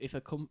if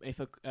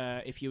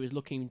you was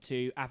looking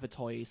to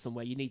advertise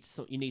somewhere, you need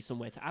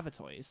somewhere to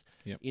advertise.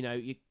 Yep.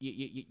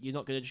 You're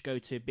not going to just go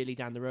to Billy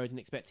down the road and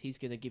expect he's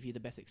going to give you the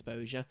best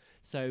exposure.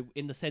 So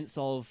in the sense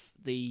of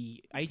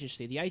the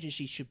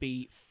agency should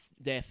be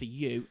there for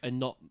you, and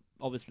not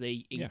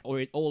obviously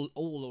all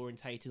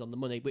orientated on the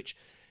money, which,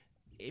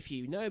 if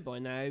you know by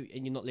now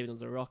and you're not living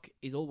under a rock,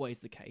 is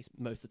always the case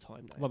most of the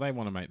time now. Well, they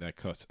want to make their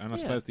cut. And I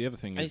suppose the other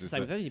thing is the same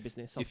with any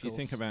business, if you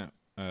think about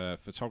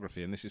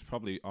photography, and this is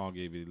probably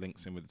arguably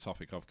links in with the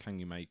topic of, can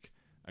you make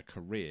a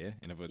career?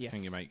 In other words,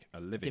 can you make a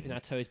living? Dipping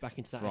our toes back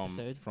into that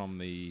episode. From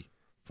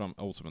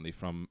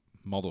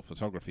model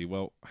photography.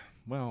 Well,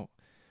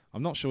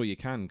 I'm not sure you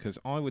can, because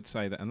I would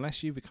say that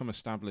unless you become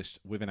established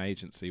with an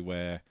agency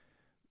where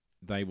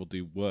they will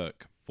do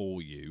work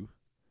for you,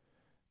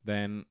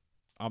 then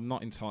I'm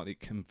not entirely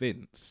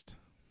convinced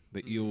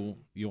that you'll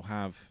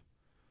have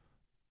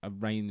a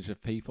range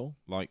of people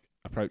like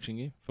approaching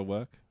you for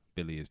work.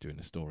 Billy is doing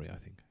a story, I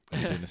think. Are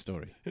you doing a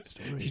story?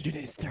 He's doing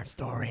his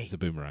story. It's a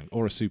boomerang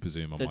or a super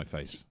zoom on my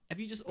face. Have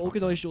you just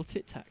organised your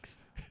tit tacs?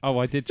 Oh,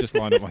 I did just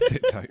line up my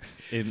tic tacs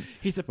in.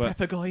 He's a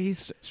prepper,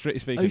 guys. Strictly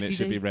speaking, OCD. It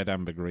should be red,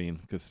 amber, green,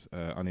 because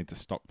I need to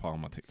stockpile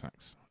my tic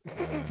tacs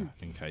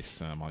in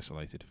case I'm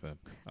isolated for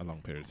a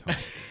long period of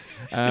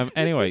time.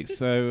 Anyway,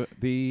 so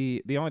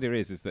the idea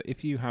is that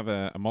if you have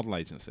a model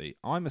agency,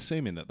 I'm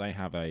assuming that they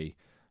have a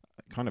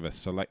kind of a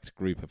select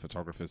group of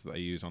photographers that they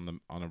use on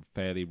a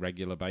fairly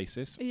regular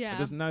basis. Yeah. But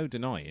there's no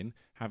denying,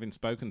 having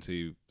spoken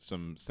to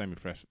some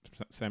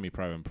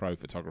semi-pro and pro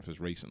photographers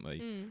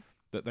recently,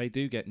 that they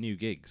do get new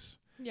gigs.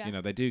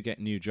 Yeah. They do get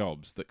new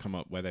jobs that come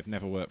up where they've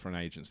never worked for an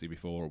agency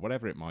before, or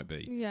whatever it might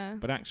be. Yeah.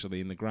 But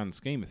actually, in the grand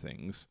scheme of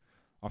things,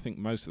 I think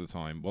most of the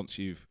time, once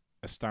you've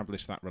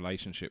established that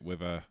relationship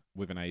with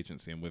an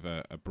agency and with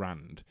a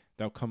brand,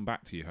 they'll come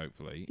back to you,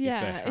 hopefully. Yeah,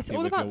 if they're happy it's all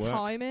with about your work.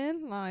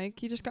 timing.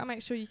 Like, you just got to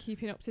make sure you're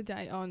keeping up to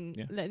date on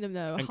letting them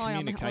know, and hi, I'm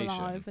communication.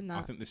 alive, and that.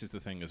 I think this is the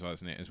thing as well,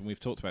 isn't it? As we've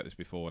talked about this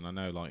before, and I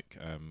know, like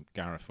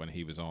Gareth, when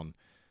he was on,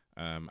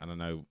 and I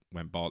know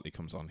when Bartley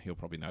comes on, he'll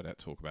probably no doubt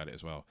talk about it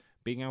as well.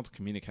 Being able to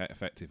communicate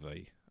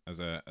effectively as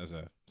a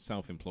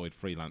self-employed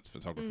freelance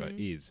photographer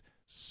is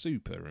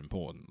super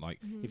important. Like,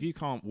 if you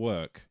can't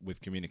work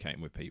with communicating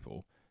with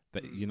people,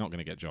 that you're not going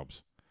to get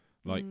jobs.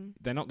 Like,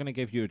 they're not going to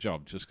give you a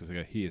job just because they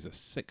go, he is a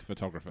sick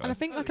photographer. And I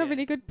think a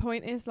really good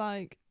point is,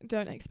 like,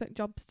 don't expect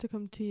jobs to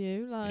come to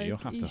you. Like, you'll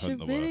have to hunt should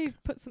the really work.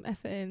 put some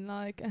effort in.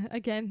 Like,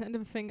 again,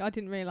 another thing I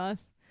didn't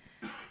realise.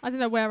 I don't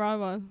know where I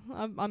was.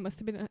 I must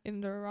have been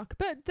under a rock.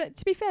 But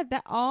to be fair,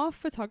 there are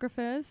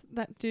photographers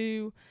that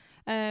do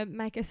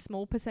make a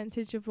small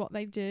percentage of what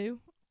they do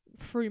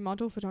through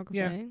model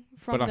photography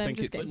from but I them think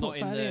just it's getting not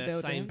in portfolio the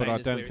building. same But I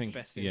as don't we're think,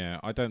 expecting.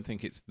 I don't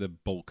think it's the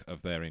bulk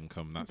of their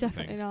income. That's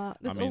Definitely the thing. not.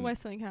 There's I mean, always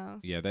something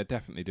else. Yeah, they're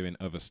definitely doing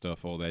other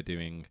stuff, or they're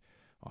doing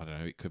I don't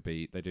know, it could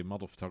be they do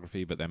model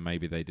photography, but then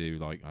maybe they do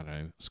like, I don't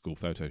know, school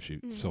photo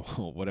shoots or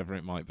whatever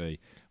it might be,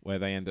 where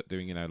they end up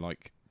doing, you know,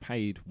 like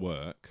paid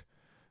work,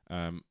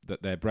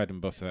 that their bread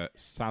and butter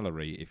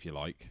salary, if you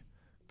like,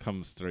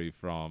 comes through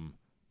from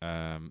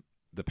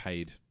the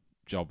paid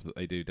job that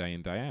they do day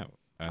in, day out.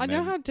 And I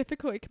know how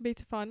difficult it can be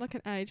to find like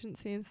an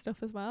agency and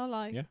stuff as well.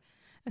 Like, Yeah.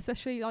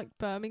 especially like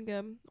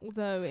Birmingham,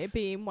 although it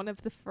being one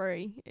of the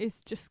three is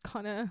just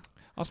kind of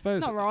I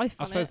suppose not rife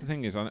I on suppose it. the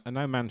thing is, I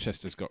know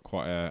Manchester's got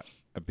quite a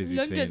busy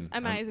scene. London's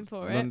amazing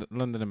for it.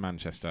 London and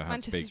Manchester have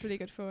Manchester's big, really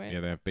good for it.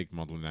 yeah, they have big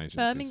modelling agencies.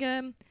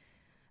 Birmingham.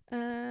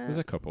 There's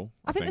a couple.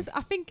 I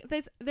think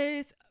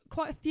there's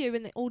quite a few,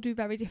 and they all do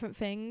very different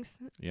things.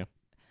 Yeah.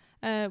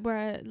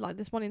 Where like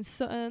there's one in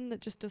Sutton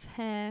that just does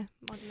hair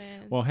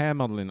modelling. Well, hair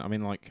modelling, I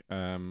mean, like,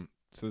 so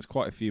there's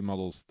quite a few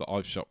models that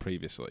I've shot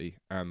previously,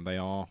 and they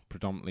are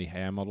predominantly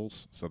hair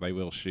models, so they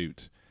will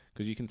shoot,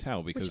 because you can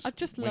tell, because Which I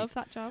just love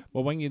that job.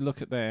 well, when you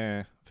look at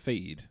their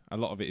feed, a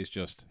lot of it is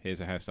just, here's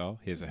a hairstyle,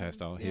 here's a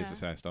hairstyle, here's a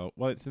hairstyle.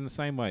 Well, it's in the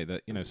same way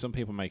that, you know, some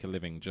people make a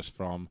living just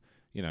from,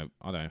 you know,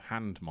 I don't know,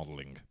 hand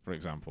modelling, for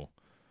example.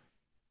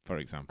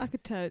 I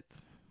could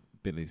totes.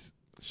 Billy's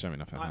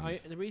showing off her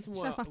hands. The reason Show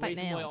why off my fake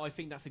why nails. I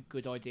think that's a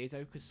good idea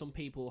though, because some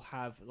people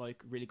have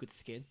like really good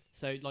skin.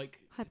 So like,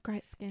 I have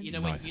great skin. you know,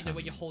 Nice when you're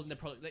hands. holding the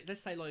product,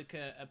 let's say like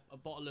a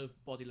bottle of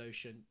body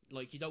lotion,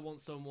 like you don't want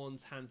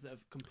someone's hands that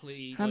have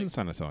completely Hand like,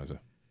 sanitizer.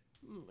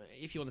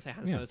 if you want to say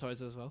hand Yeah.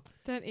 sanitizer as well.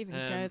 Don't even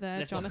go there,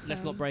 let's Jonathan.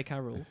 let's not break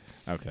our rule.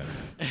 Okay.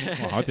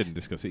 Well, I didn't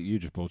discuss it. You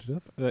just brought it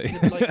up. Like,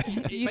 You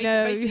basically,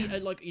 know- basically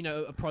like, you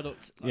know, a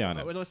product. Like, Yeah, I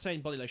know. When I was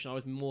saying body lotion, I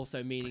was more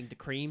so meaning the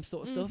cream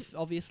sort of stuff,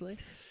 obviously.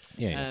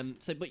 Yeah.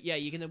 So, but yeah,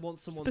 you're gonna want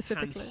someone's hands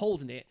Specifically.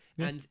 holding it,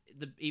 Yeah. and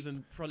the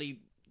even probably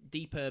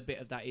deeper bit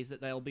of that is that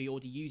they'll be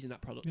already using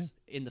that product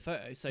in the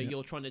photo. So Yeah.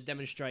 you're trying to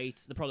demonstrate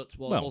the product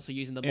while Well, also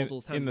using the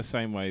model's hands. in the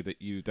same way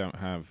that you don't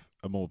have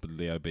a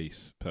morbidly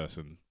obese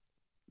person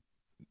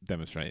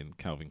demonstrating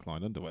Calvin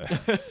Klein underwear.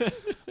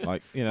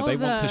 Like, you know, they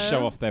want to show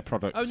Although- off their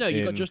products. Oh no,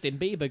 you've got in- Justin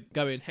Bieber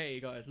going, "Hey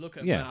guys, look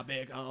at Yeah. my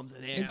big arms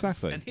and abs,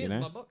 Exactly, and you here's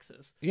know. my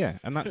boxers." Yeah,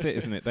 and that's it,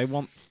 isn't it? They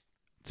want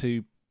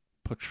to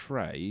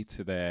portray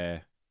to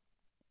their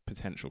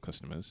potential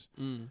customers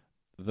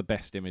the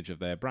best image of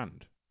their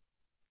brand.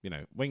 You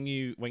know, when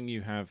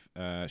you have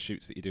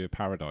shoots that you do with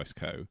Paradise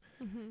Co,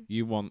 Mhm.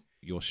 you want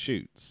your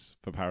shoots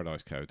for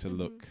Paradise Co to Mhm.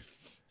 look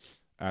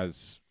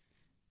as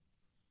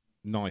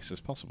nice as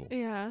possible.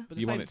 Yeah. But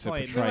at You the want same it to time, We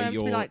portray want them to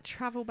be your like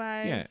travel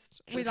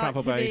based. We like to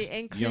travel-based, be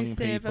young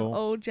inclusive people. of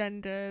all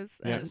genders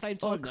Yeah. At and the same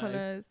all time, though,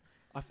 colours.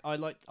 I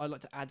like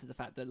to add to the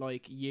fact that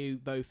like you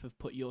both have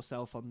put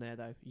yourself on there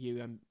though,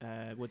 you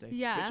and Woody,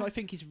 Yeah. which I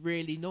think is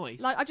really nice.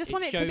 Like I just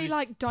want it to be shows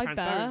like diverse.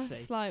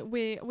 transparency. Like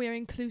we're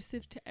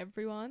inclusive to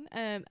everyone,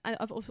 and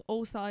of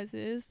all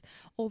sizes.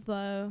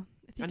 Although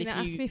if you're And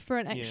gonna if ask you- me for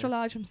an extra yeah.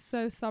 large, I'm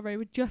so sorry.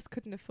 We just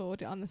couldn't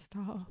afford it on the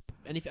stop.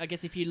 And I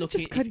guess if you look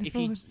just at couldn't if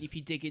you afford. if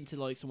you dig into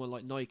like someone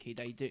like Nike,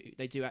 they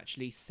do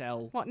actually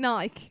sell. What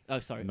Nike? Oh,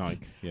 sorry.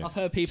 Nike. Yes. I've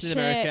heard people in Shit.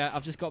 America.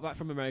 I've just got back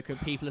from America,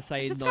 and people are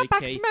saying Just Nike.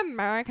 got back from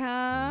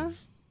America.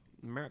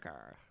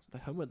 America, the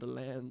home of the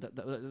land.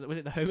 Was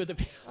it the home of the?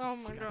 Oh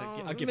my I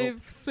god! give up.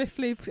 Move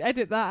swiftly.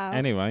 Edit that out.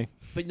 Anyway,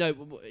 But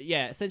no,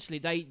 yeah. Essentially,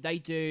 they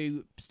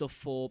do stuff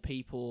for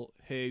people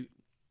who,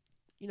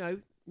 you know,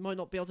 might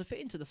not be able to fit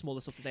into the smaller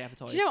stuff that they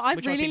advertise. Do you know what I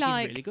which really I think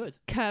like? is really good.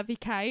 Curvy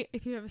Kate,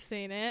 if you've ever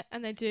seen it,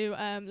 and they do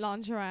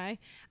lingerie,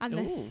 and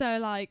they're Ooh. so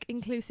like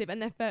inclusive,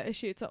 and their photo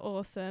shoots are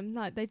awesome.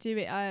 Like they do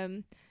it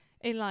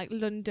in like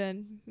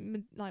London,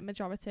 like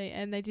majority,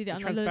 and they did it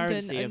The on the London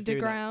transparency of doing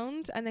that.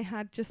 Underground, and they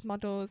had just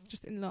models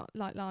just in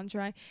like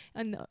lingerie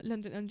and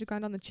London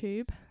Underground on the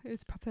tube. It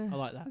was proper. I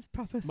like It that. was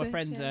proper. My sick,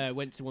 friend yeah.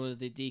 went to one of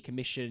the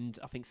decommissioned,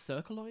 I think,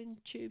 Circle Line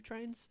tube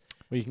trains.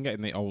 well, you can get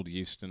in the old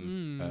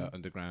Euston Mm.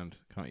 Underground,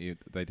 can't you?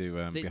 They do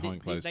They-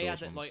 behind they, closed they doors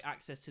had ones. like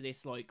access to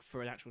this like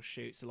for an actual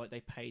shoot, so like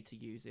they paid to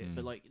use it.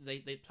 But Mm. like they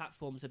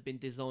platforms have been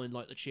designed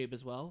like the tube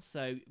as well.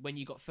 So when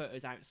you got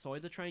photos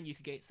outside the train, you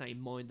could get saying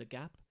 "Mind the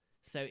Gap."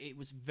 So it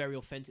was very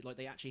authentic. Like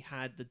they actually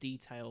had the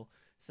detail.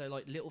 So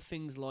like little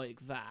things like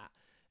that,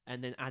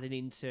 and then adding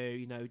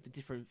into the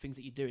different things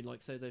that you're doing.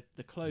 Like so the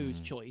clothes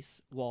Mm.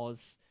 choice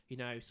was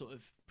sort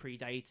of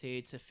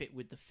predated to fit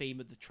with the theme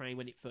of the train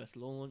when it first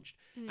launched.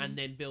 Mm. And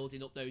then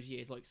building up those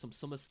years, like some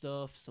summer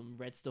stuff, some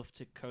red stuff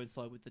to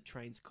coincide with the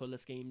train's colour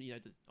scheme.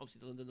 Obviously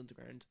the London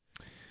Underground.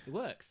 It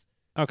works.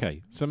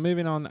 Okay, so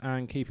moving on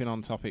and keeping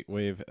on topic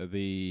with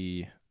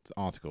the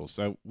articles.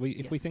 So if we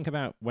Yes. think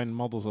about when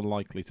models are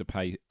likely to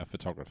pay a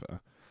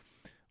photographer,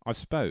 I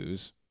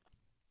suppose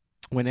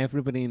when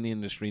everybody in the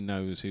industry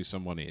knows who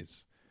someone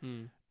is,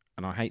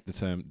 and I hate the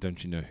term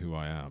 "don't you know who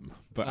I am,"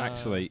 but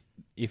actually,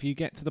 if you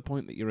get to the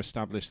point that you're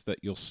established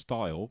that your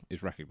style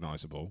is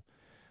recognisable,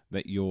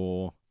 that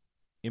your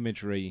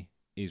imagery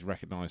is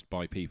recognised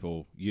by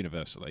people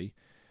universally,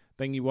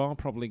 then you are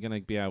probably going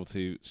to be able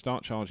to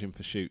start charging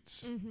for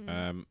shoots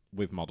Mhm.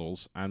 with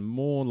models, and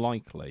more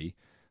likely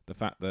the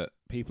fact that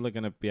people are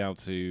going to be able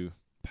to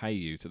pay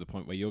you to the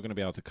point where you're going to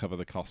be able to cover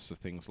the costs of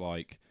things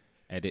like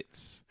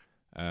edits,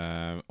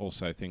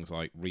 Also, things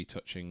like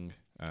retouching,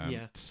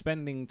 Yeah.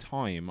 spending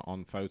time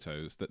on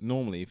photos that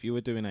normally, if you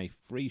were doing a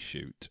free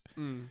shoot,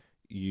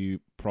 you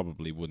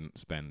probably wouldn't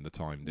spend the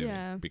time doing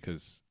Yeah.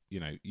 because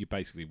you're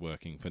basically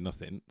working for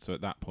nothing. So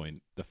at that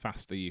point, the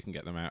faster you can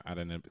get them out at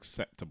an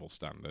acceptable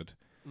standard,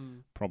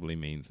 probably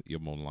means that you're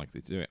more likely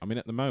to do it. I mean,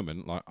 at the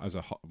moment, like as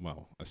a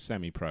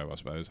semi-pro, I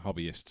suppose,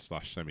 hobbyist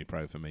 /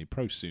 semi-pro for me,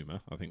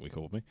 prosumer, I think we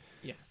called me.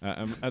 Yes.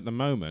 At the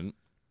moment,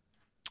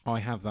 I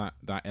have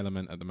that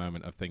element at the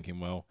moment of thinking,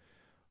 well,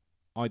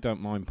 I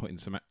don't mind putting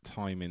some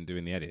time in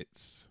doing the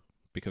edits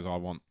because I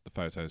want the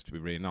photos to be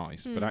really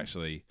nice, but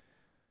actually,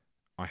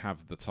 I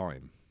have the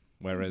time.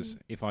 Whereas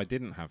if I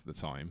didn't have the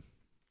time,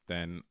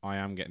 then I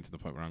am getting to the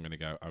point where I'm going to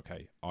go,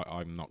 okay,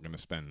 I'm not going to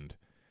spend,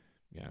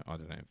 I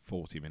don't know,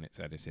 40 minutes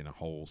editing a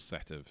whole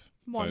set of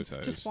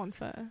photos. Just one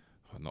photo.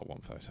 Oh, not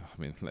one photo.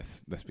 I mean,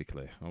 let's be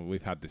clear.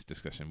 We've had this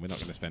discussion. We're not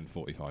going to spend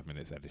 45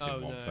 minutes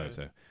editing one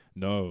photo.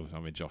 No, I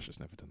mean, Josh has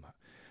never done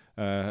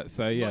that.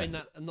 So yeah,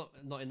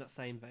 not in that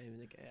same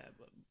vein.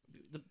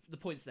 But the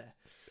point's there.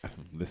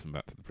 Listen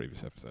back to the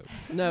previous episode.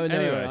 No,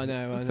 Anyway, I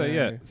know.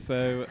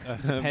 So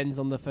Depends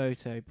on the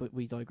photo, but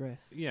we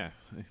digress. Yeah,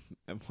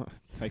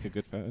 take a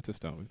good photo to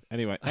start with.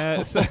 Anyway,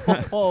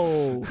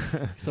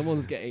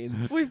 Someone's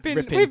getting. We've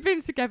ripping.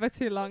 been together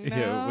too long now.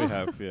 Yeah, we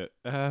have.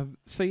 Yeah.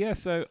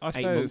 So I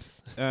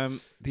suppose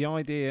the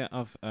idea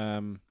of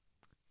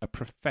a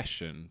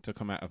profession to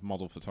come out of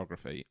model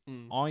photography,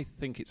 I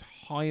think it's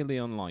highly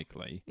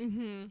unlikely.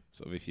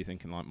 Sort of, if you're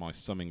thinking like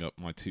summing up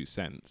my 2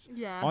 cents,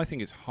 I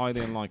think it's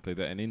highly unlikely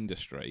that an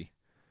industry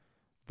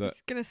that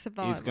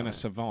is going to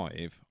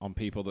survive on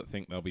people that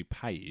think they'll be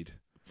paid.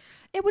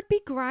 It would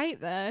be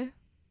great though.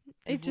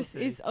 It just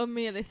would be. is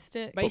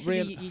unrealistic.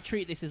 Basically, you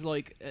treat this as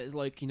like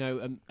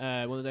one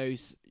of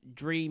those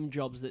dream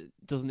jobs that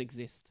doesn't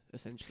exist.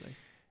 Essentially,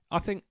 I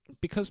think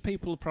because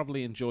people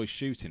probably enjoy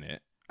shooting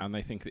it. And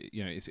they think that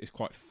it's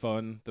quite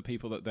fun. The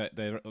people that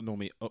they're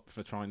normally up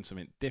for trying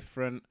something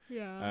different,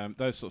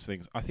 those sorts of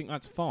things. I think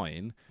that's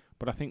fine,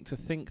 but I think to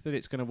think that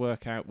it's going to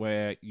work out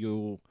where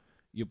you'll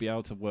be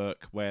able to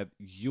work where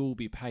you'll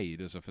be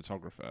paid as a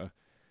photographer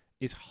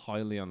is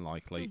highly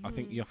unlikely. I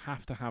think you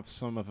have to have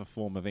some of a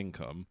form of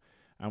income,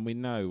 and we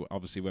know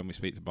obviously when we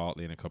speak to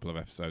Bartley in a couple of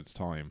episodes'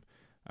 time,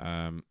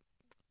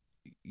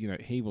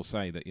 he will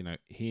say that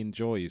he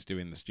enjoys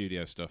doing the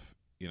studio stuff,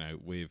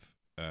 with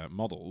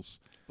models,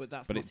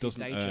 but it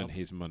doesn't earn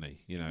his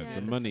money.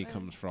 The money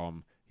comes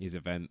from his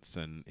events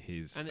and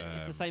his. And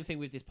it's the same thing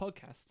with this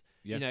podcast.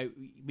 Yeah.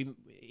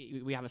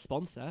 We have a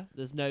sponsor.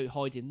 There's no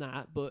hiding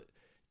that. But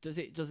does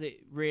it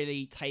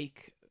really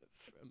take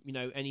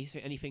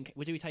anything?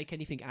 Do we take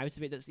anything out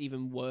of it that's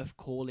even worth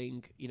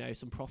calling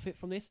some profit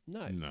from this?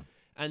 No.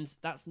 And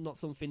that's not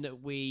something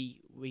that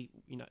we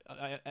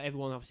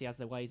everyone obviously has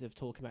their ways of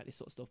talking about this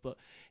sort of stuff. But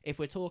if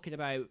we're talking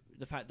about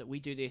the fact that we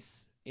do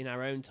this in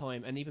our own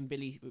time, and even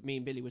me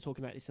and Billy were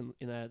talking about this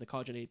in the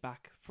car journey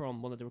back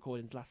from one of the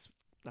recordings last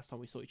time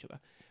we saw each other.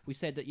 We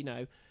said that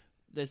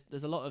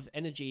there's a lot of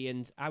energy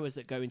and hours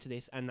that go into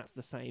this, and that's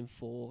the same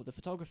for the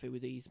photography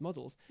with these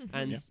models.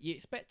 And you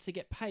expect to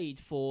get paid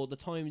for the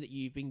time that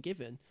you've been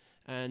given.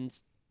 And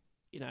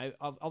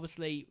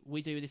obviously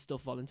we do this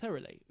stuff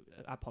voluntarily,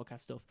 our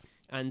podcast stuff,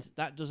 and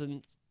that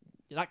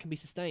can be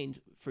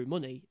sustained through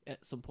money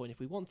at some point if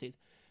we wanted.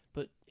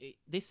 But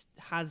this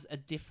has a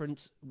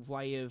different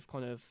way of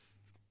kind of,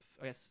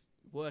 I guess,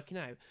 working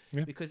out.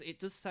 Yeah. Because it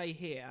does say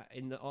here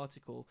in the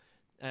article,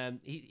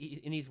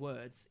 he, in his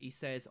words, he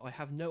says, I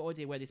have no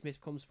idea where this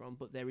myth comes from,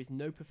 but there is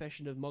no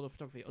profession of model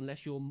photography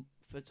unless you're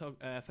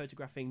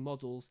photographing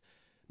model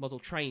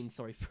trains,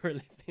 for a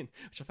living,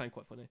 which I found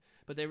quite funny.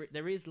 But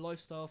there is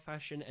lifestyle,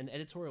 fashion, and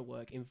editorial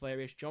work in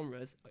various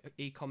genres,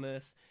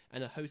 e-commerce,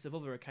 and a host of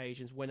other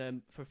occasions when a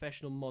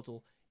professional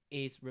model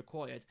is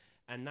required.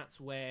 And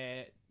that's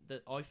where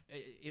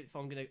if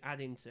I'm going to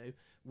add into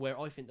where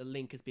I think the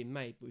link has been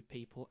made with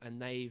people, and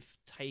they've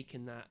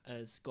taken that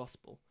as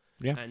gospel.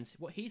 Yeah. And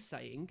what he's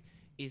saying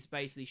is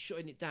basically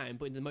shutting it down,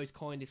 but in the most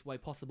kindest way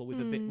possible, with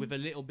a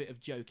little bit of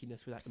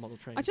jokiness without the model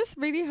trains. I just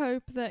really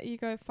hope that you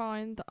go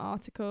find the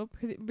article,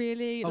 because it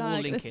really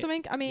there's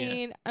something. I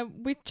mean,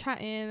 we're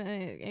chatting and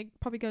it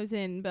probably goes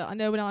in, but I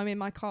know when I'm in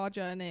my car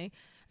journey,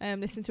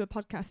 listening to a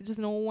podcast, it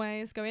doesn't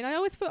always go in. I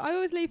always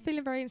leave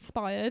feeling very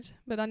inspired,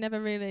 but I never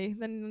really.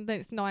 Then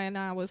it's 9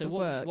 hours of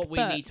work. What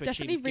we need to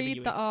definitely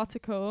read the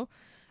article.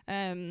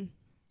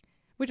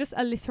 We're just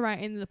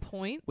alliterating the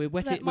point. We're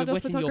wetting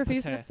photography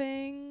is a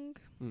thing.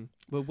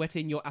 We're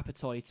whetting your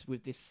appetite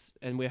with this,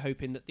 and we're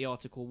hoping that the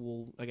article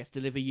will, I guess,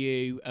 deliver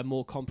you a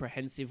more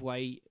comprehensive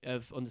way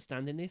of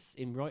understanding this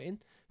in writing.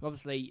 But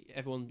obviously,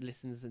 everyone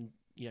listens and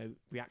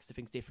reacts to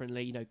things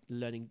differently.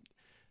 Learning.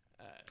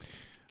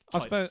 I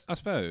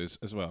suppose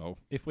as well,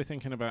 if we're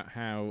thinking about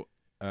how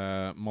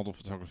model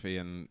photography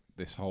and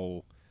this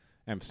whole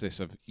emphasis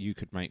of you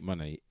could make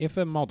money, if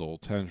a model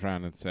turns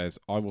around and says,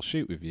 I will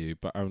shoot with you,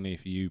 but only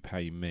if you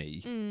pay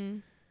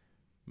me,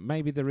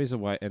 maybe there is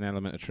an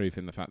element of truth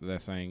in the fact that they're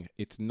saying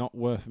it's not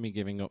worth me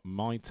giving up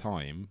my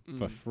time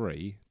for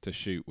free to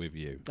shoot with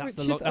you. That's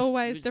Which the is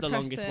always the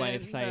longest way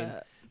of depressing,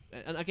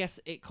 saying. And I guess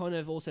it kind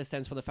of also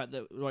stems from the fact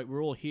that like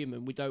we're all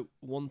human. We don't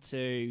want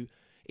to,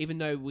 even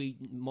though we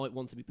might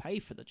want to be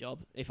paid for the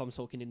job. If I'm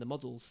talking in the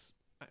models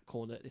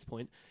corner at this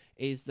point,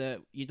 is that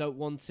you don't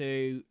want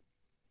to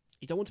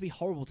be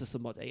horrible to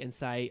somebody and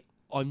say,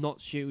 I'm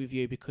not shooting with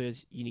you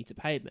because you need to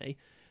pay me.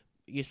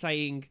 You're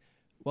saying,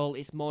 well,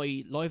 it's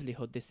my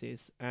livelihood, this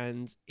is,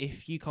 and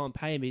if you can't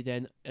pay me,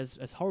 then as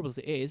horrible as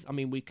it is, I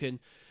mean, we can,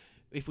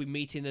 if we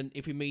meet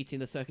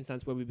in a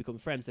circumstance where we become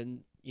friends,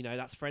 then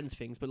that's friends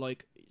things. But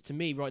like to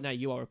me, right now,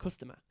 you are a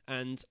customer,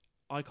 and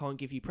I can't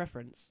give you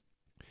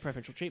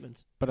preferential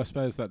treatment. But I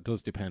suppose that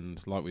does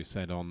depend, like we've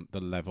said, on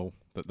the level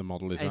that the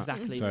model is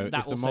exactly. at. So that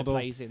if the also model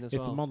plays in as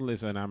well. If the model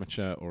is an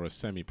amateur or a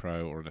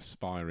semi-pro or an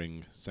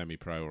aspiring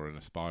semi-pro or an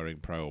aspiring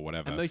pro or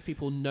whatever, and most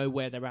people know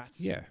where they're at.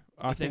 Yeah,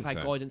 if they've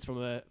had guidance from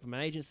an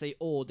agency,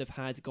 or they've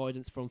had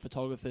guidance from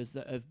photographers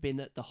that have been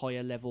at the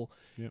higher level,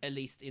 at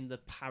least in the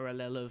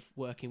parallel of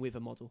working with a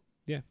model.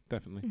 Yeah,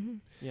 definitely. Mm-hmm.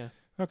 Yeah.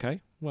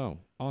 Okay. Well,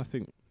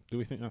 do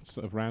we think that's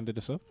sort of rounded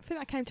us up? I think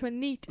that came to a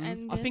neat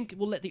ending. I think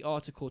we'll let the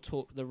article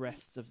talk the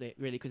rest of it,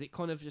 really, because it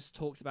kind of just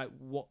talks about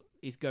what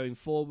is going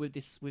forward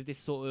with this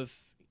sort of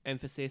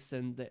emphasis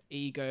and the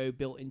ego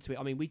built into it.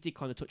 I mean, we did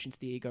kind of touch into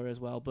the ego as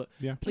well, but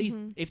please,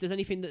 if there's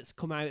anything that's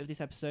come out of this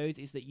episode,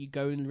 is that you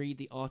go and read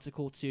the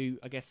article to,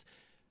 I guess,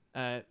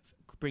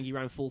 bring you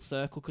around full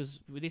circle, because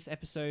with this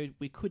episode,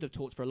 we could have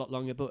talked for a lot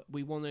longer, but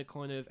we want to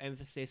kind of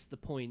emphasize the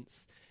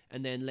points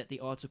and then let the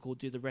article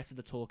do the rest of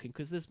the talking,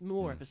 because there's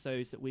more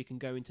episodes that we can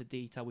go into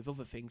detail with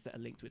other things that are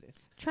linked with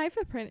this. Trade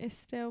for print is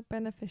still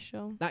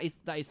beneficial. That is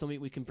something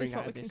we can bring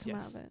out of this.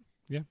 Out of it.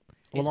 Yeah.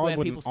 It's Well, where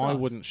I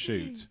wouldn't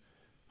shoot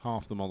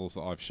half the models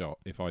that I've shot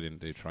if I didn't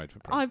do trade for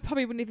print. I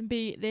probably wouldn't even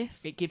be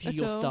this. It gives you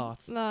your start.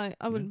 No,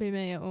 I wouldn't be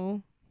me at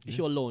all. It's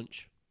your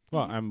launch.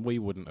 Well, and we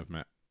wouldn't have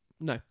met.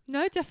 No,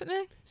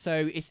 definitely.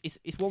 So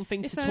it's one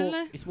thing If to only.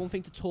 talk. It's one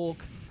thing to talk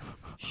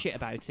shit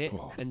about it,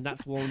 and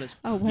that's one that's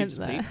I you went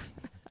just there. beeped.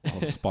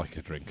 I'll spike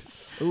a drink.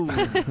 Ooh.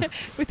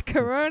 With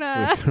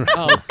Corona.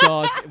 Oh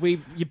God,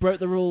 you broke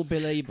the rule,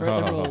 Billy. You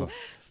broke the rule.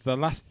 The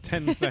last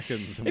 10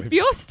 seconds. If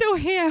you're still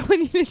here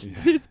when you listen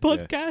to this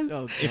podcast,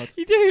 Oh God.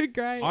 you're doing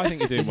great. I think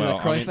you're doing This is well.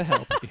 a cry for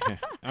help. Yeah.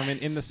 I mean,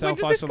 in the When does this come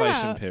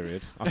self-isolation out?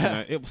 period, I don't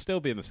know, it'll still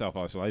be in the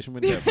self-isolation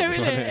window.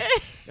 Really?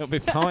 It'll be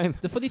fine.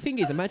 The funny thing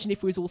is, imagine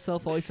if we was all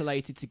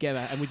self-isolated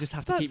together and we just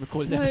have to keep That's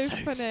recording so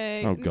episodes.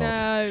 funny. Oh, God.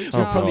 No, Oh, Josh.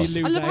 God. Probably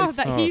lose I love how out.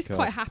 that Oh, he's God.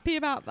 quite happy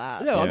about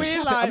that. No, I'm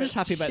We're just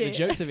happy about the shit.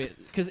 jokes of it,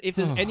 because if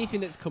there's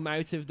anything that's come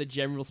out of the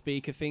general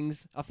speaker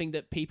things, I think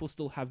that people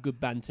still have good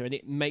banter, and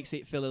it makes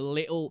it feel a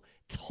little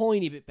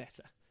tiny bit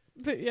better.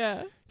 But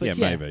yeah. But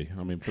maybe.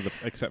 I mean,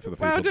 except for the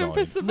people Well done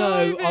for dying.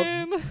 No,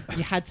 surviving.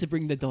 You had to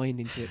bring the dying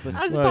into it, but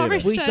As Well,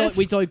 Boris you says,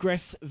 we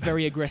digress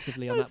very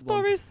aggressively on as that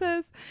one. Boris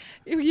says,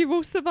 you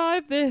will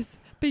survive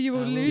this, but you will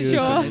I will lose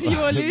survive. your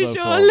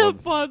Loved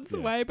loved ones. ones Yeah.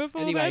 way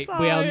before Anyway, their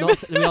time.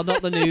 we are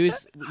not the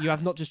news. You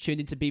have not just tuned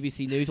into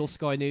BBC News or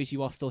Sky News.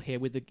 You are still here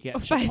with the Get Or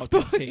Shot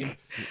Facebook. podcast team.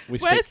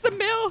 Where's the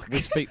milk?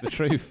 We speak the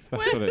truth.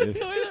 That's Where's what it the is.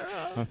 toilet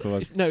roll? That's the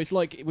word. It's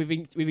like we've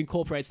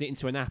incorporated it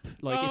into an app.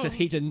 Like it's a Oh.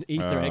 hidden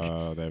Easter egg.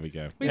 Oh, there we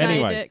go. We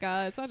Anyway, made it,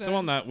 guys. I so don't-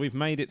 on that, we've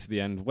made it to the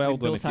end. Well We've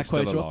done built if you're our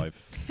still quota up.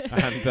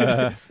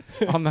 alive.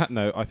 And on that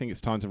note, I think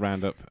it's time to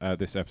round up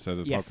this episode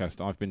of the Yes.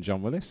 podcast. I've been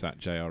John Willis at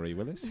JRE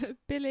Willis.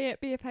 Billy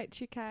at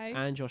BFHUK.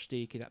 And Josh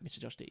Deakin at Mr.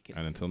 Josh Deakin.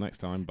 And until next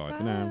time, bye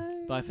for now.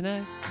 Bye for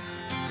now.